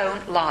 you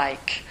don't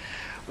like.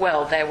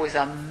 Well, there was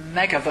a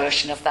mega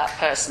version of that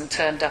person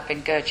turned up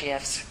in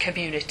Gurdjieff's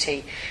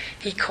community.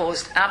 He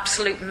caused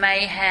absolute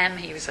mayhem.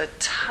 He was a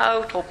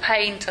total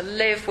pain to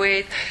live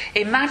with.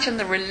 Imagine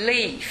the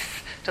relief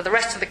to the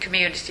rest of the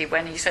community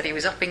when he said he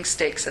was upping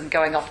sticks and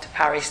going off to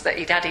Paris, that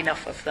he'd had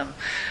enough of them.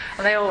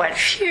 And they all went,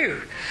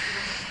 phew.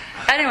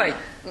 Anyway,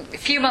 a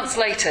few months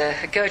later,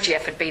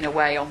 Gurdjieff had been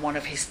away on one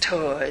of his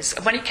tours,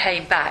 and when he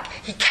came back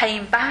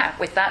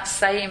with that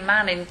same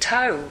man in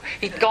tow.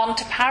 He'd gone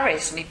to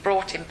Paris and he'd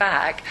brought him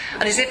back,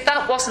 and as if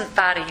that wasn't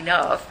bad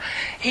enough,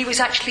 he was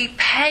actually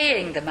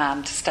paying the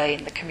man to stay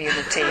in the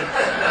community.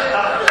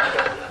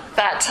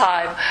 that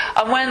time.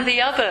 And when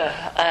the other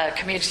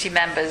community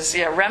members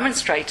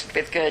remonstrated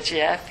with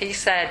Gurdjieff, he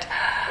said,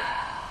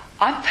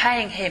 I'm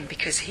paying him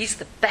because he's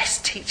the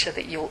best teacher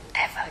that you'll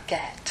ever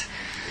get.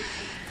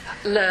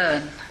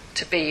 Learn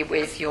to be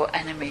with your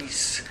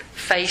enemies.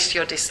 Face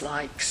your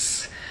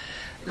dislikes.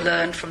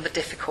 Learn from the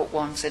difficult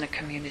ones in a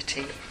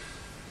community.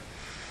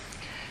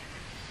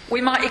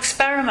 We might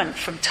experiment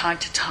from time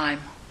to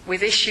time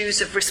with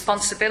issues of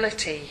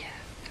responsibility.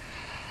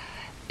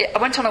 I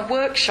went on a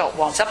workshop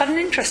once. I've had an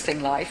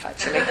interesting life,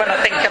 actually, when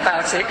I think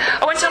about it.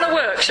 I went on a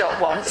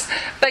workshop once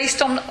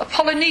based on a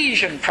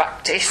Polynesian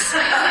practice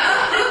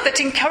that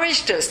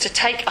encouraged us to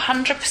take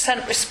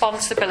 100%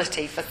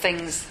 responsibility for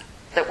things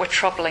that were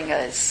troubling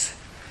us.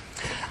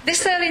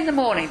 This early in the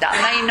morning, that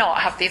may not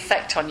have the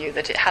effect on you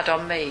that it had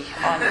on me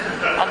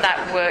on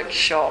that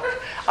workshop.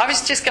 I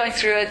was just going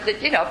through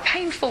a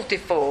painful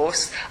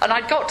divorce, and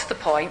I'd got to the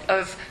point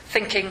of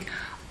thinking,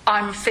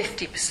 I'm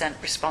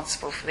 50%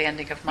 responsible for the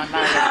ending of my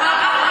marriage.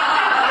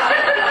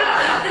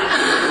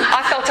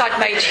 I felt I'd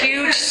made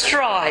huge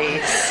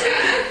strides.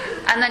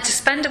 And then to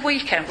spend a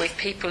weekend with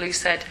people who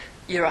said,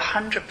 you're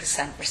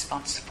 100%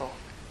 responsible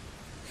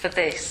for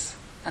this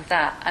and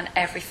that and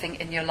everything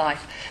in your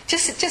life.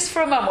 Just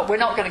for a moment, we're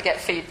not going to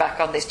get feedback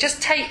on this.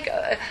 Just take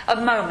a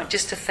moment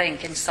just to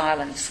think in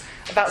silence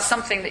about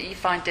something that you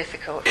find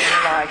difficult in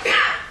your life.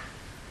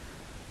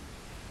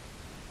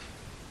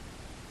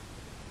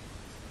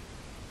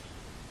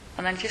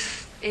 And then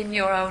just in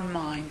your own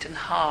mind and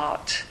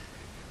heart,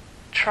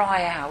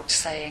 try out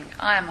saying,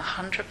 I am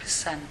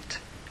 100%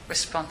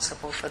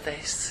 responsible for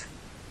this.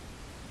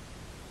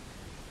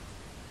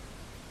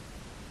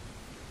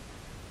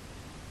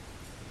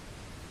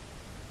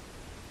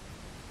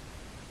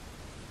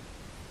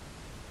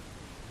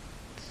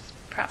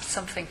 Perhaps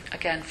something,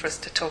 again, for us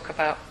to talk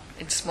about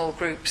in small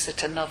groups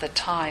at another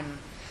time.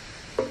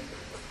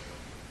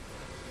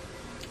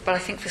 But I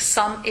think for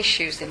some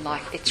issues in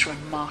life, it's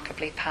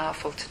remarkably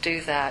powerful to do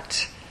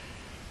that.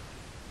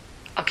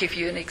 I'll give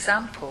you an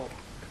example.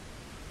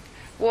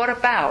 What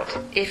about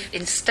if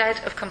instead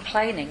of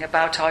complaining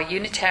about our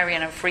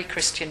Unitarian and Free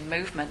Christian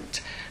movement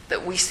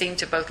that we seem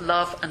to both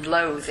love and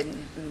loathe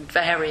in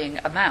varying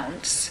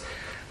amounts,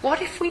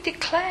 what if we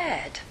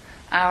declared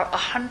our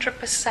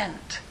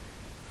 100%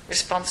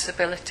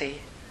 responsibility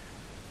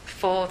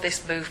for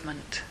this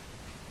movement?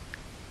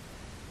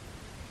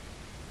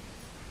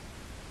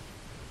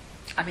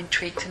 I'm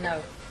intrigued to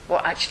know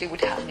what actually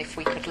would happen if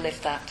we could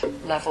live that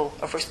level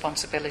of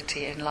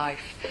responsibility in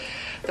life.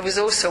 There was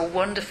also a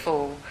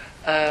wonderful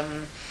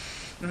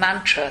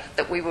mantra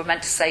that we were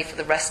meant to say for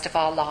the rest of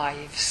our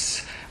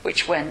lives,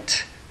 which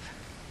went,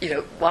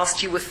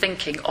 whilst you were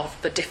thinking of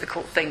the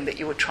difficult thing that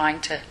you were trying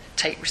to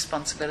take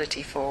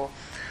responsibility for,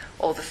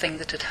 or the thing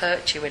that had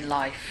hurt you in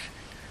life.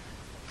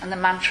 And the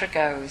mantra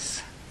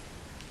goes,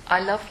 I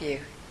love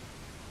you.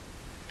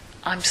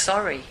 I'm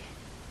sorry.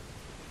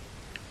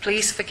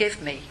 Please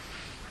forgive me.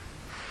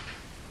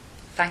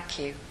 Thank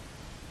you.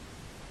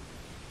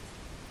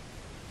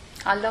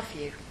 I love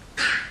you.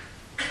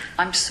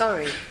 I'm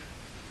sorry.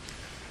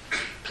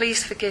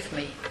 Please forgive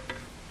me.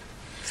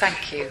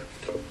 Thank you.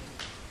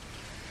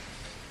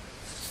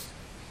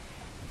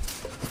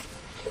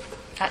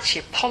 That's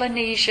your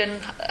Polynesian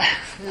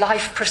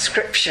life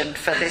prescription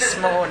for this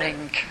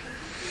morning.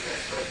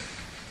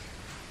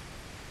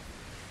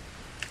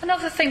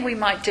 Another thing we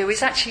might do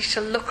is actually to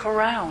look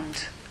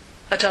around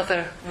at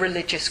other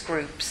religious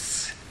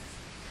groups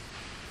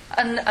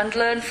and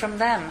learn from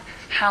them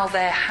how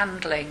they're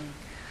handling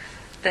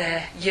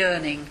their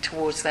yearning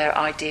towards their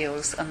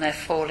ideals and their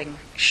falling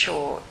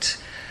short.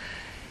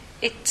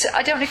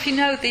 I don't know if you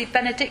know the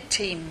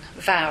Benedictine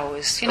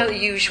vows, the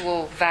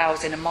usual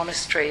vows in a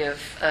monastery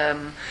of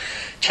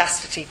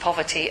chastity,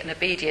 poverty and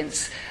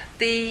obedience.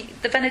 The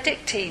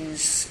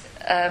Benedictines'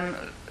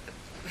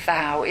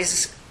 vow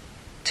is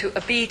to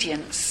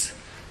obedience,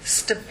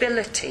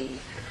 stability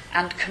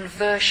and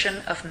conversion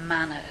of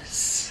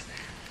manners.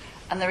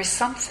 And there is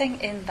something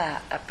in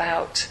that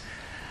about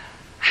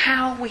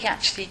how we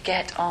actually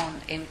get on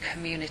in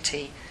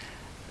community,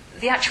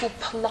 the actual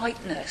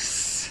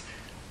politeness,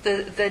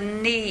 the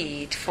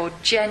need for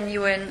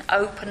genuine,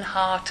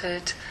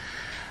 open-hearted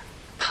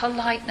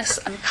politeness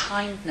and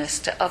kindness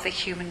to other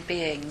human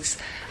beings,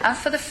 and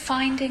for the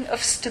finding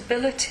of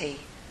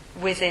stability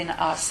within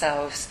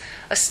ourselves,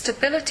 a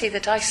stability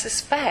that I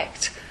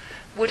suspect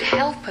would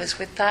help us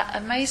with that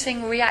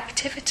amazing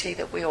reactivity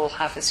that we all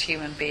have as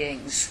human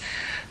beings.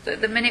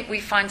 That the minute we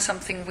find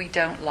something we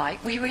don't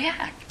like, we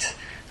react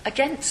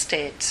against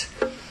it.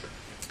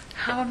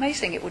 How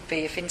amazing it would be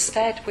if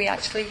instead we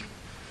actually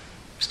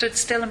stood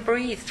still and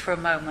breathed for a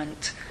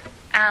moment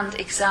and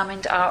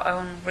examined our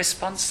own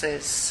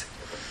responses.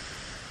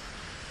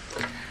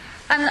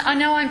 And I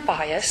know I'm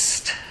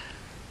biased,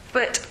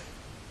 but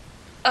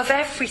of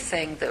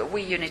everything that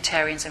we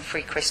Unitarians and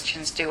Free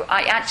Christians do,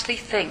 I actually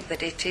think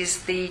that it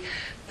is the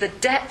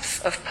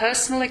depth of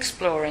personal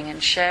exploring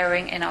and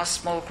sharing in our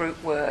small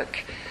group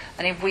work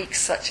and in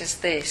weeks such as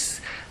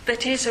this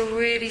that is a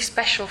really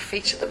special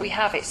feature that we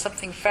have. It's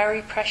something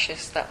very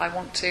precious that I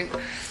want to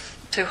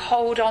to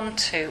hold on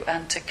to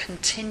and to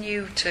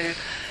continue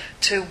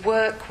to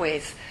work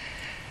with.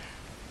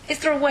 Is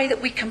there a way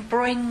that we can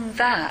bring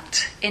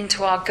that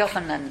into our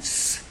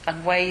governance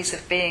and ways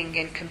of being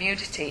in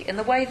community, in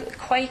the way that the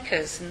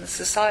Quakers in the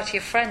Society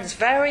of Friends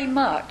very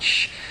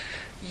much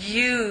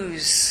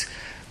use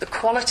the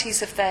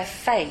qualities of their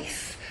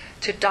faith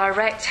to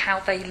direct how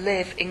they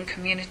live in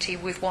community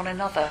with one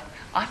another?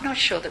 I'm not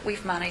sure that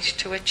we've managed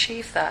to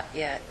achieve that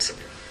yet.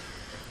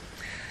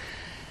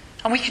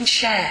 And we can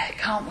share,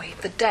 can't we,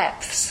 the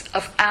depths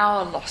of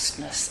our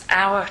lostness,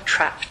 our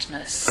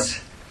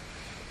trappedness.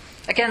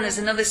 Again, there's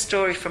another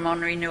story from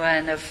Henri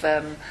Nouwen of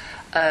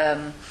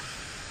a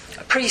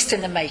priest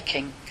in the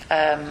making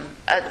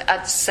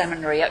at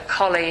seminary, at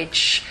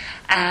college,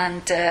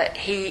 and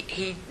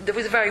there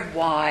was a very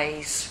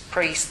wise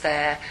priest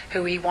there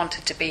who he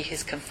wanted to be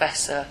his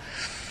confessor.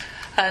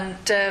 And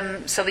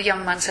so the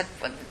young man said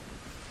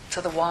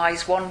to the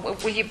wise one,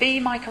 "Will you be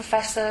my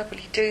confessor? Will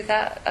you do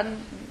that?"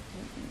 And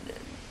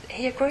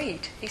he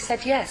agreed. He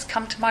said, "Yes,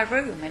 come to my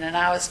room in an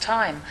hour's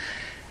time."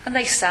 And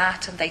they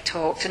sat and they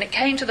talked, and it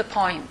came to the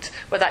point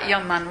where that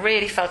young man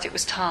really felt it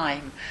was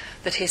time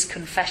that his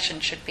confession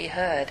should be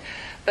heard.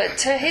 But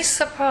to his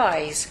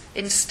surprise,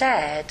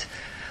 instead,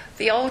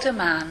 the older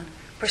man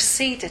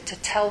proceeded to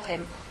tell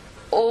him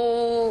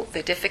all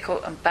the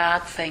difficult and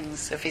bad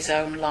things of his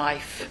own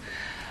life,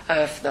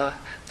 of the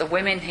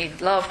women he'd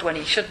loved when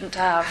he shouldn't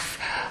have,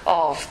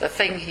 of the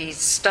thing he'd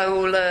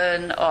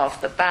stolen, of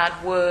the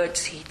bad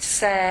words he'd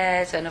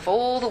said, and of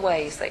all the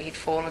ways that he'd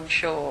fallen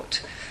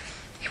short.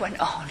 He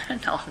went on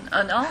and on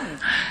and on.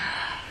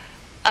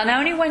 And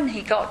only when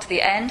he got to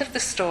the end of the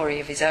story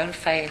of his own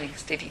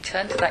failings did he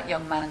turn to that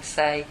young man and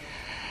say,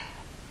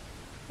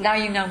 "Now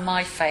you know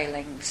my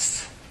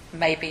failings,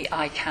 maybe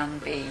I can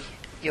be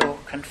your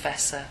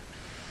confessor."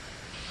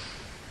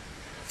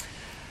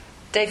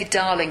 David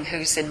Darling,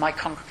 who's in my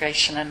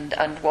congregation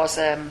and was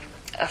a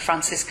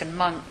Franciscan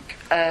monk,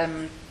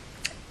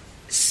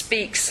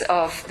 speaks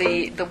of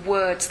the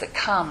words that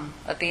come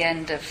at the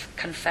end of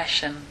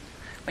confession.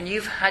 When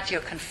you've had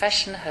your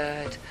confession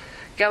heard,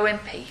 go in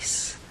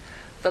peace.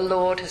 The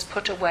Lord has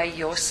put away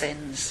your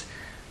sins,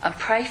 and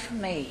pray for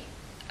me,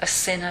 a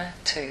sinner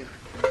too.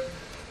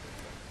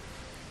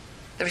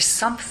 There is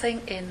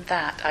something in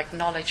that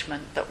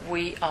acknowledgement that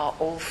we are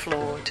all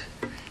flawed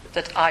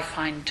that I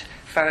find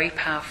very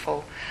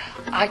powerful.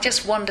 I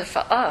just wonder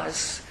for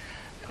us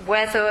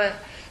whether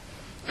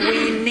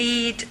we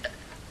need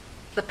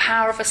the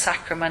power of a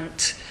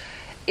sacrament.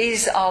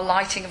 Is our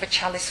lighting of a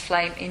chalice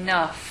flame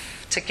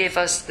enough to give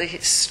us the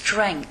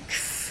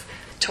strength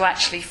to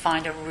actually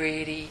find a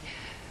really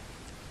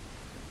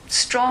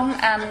strong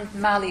and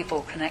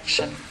malleable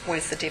connection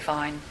with the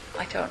divine?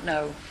 I don't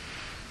know.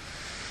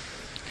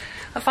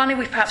 And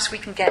finally, perhaps we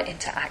can get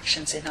into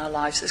actions in our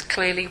lives, as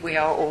clearly we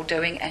are all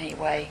doing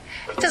anyway.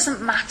 It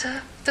doesn't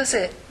matter, does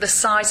it, the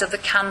size of the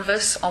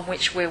canvas on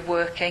which we're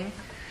working.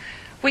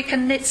 We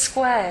can knit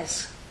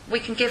squares.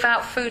 We can give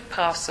out food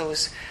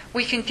parcels.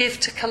 We can give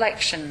to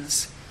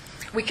collections.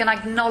 We can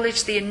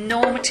acknowledge the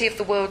enormity of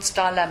the world's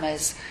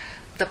dilemmas,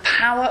 the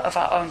power of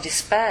our own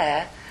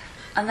despair,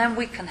 and then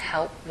we can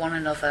help one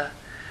another.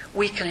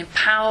 We can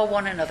empower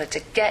one another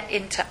to get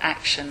into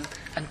action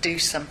and do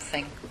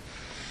something.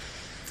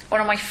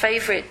 One of my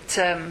favourite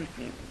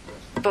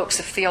books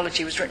of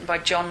theology was written by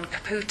John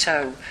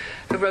Caputo,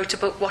 who wrote a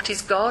book, What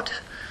is God?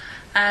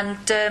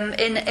 And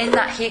in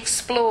that he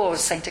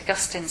explores St.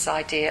 Augustine's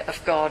idea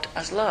of God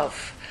as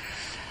love,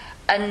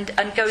 and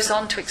goes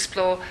on to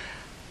explore,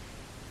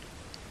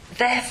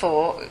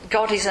 therefore,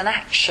 God is an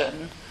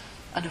action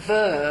and a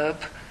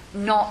verb,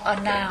 not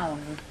a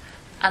noun.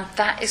 And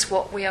that is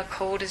what we are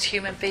called as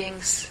human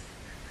beings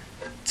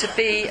to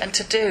be and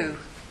to do.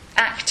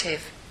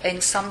 Active in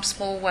some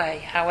small way,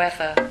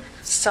 however,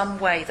 some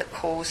way that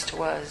calls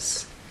to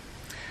us.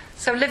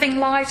 So living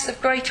lives of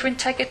greater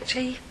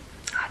integrity,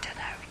 I don't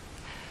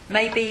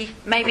know.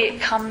 Maybe it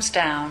comes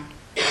down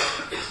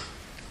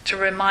to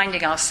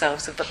reminding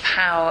ourselves of the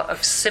power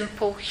of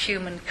simple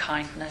human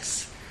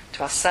kindness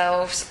to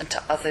ourselves and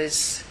to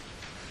others.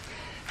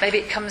 Maybe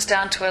it comes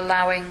down to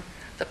allowing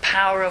the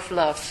power of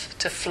love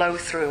to flow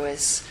through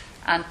us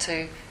and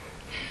to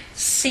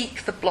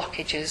seek the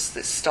blockages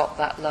that stop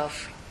that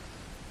love.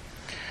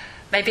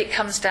 Maybe it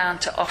comes down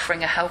to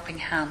offering a helping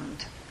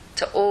hand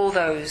to all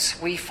those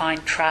we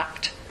find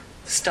trapped,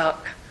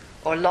 stuck,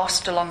 or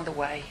lost along the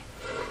way.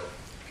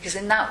 Because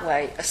in that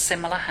way, a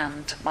similar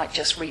hand might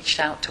just reach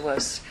out to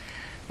us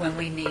when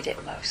we need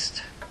it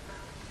most.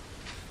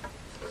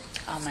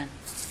 Amen.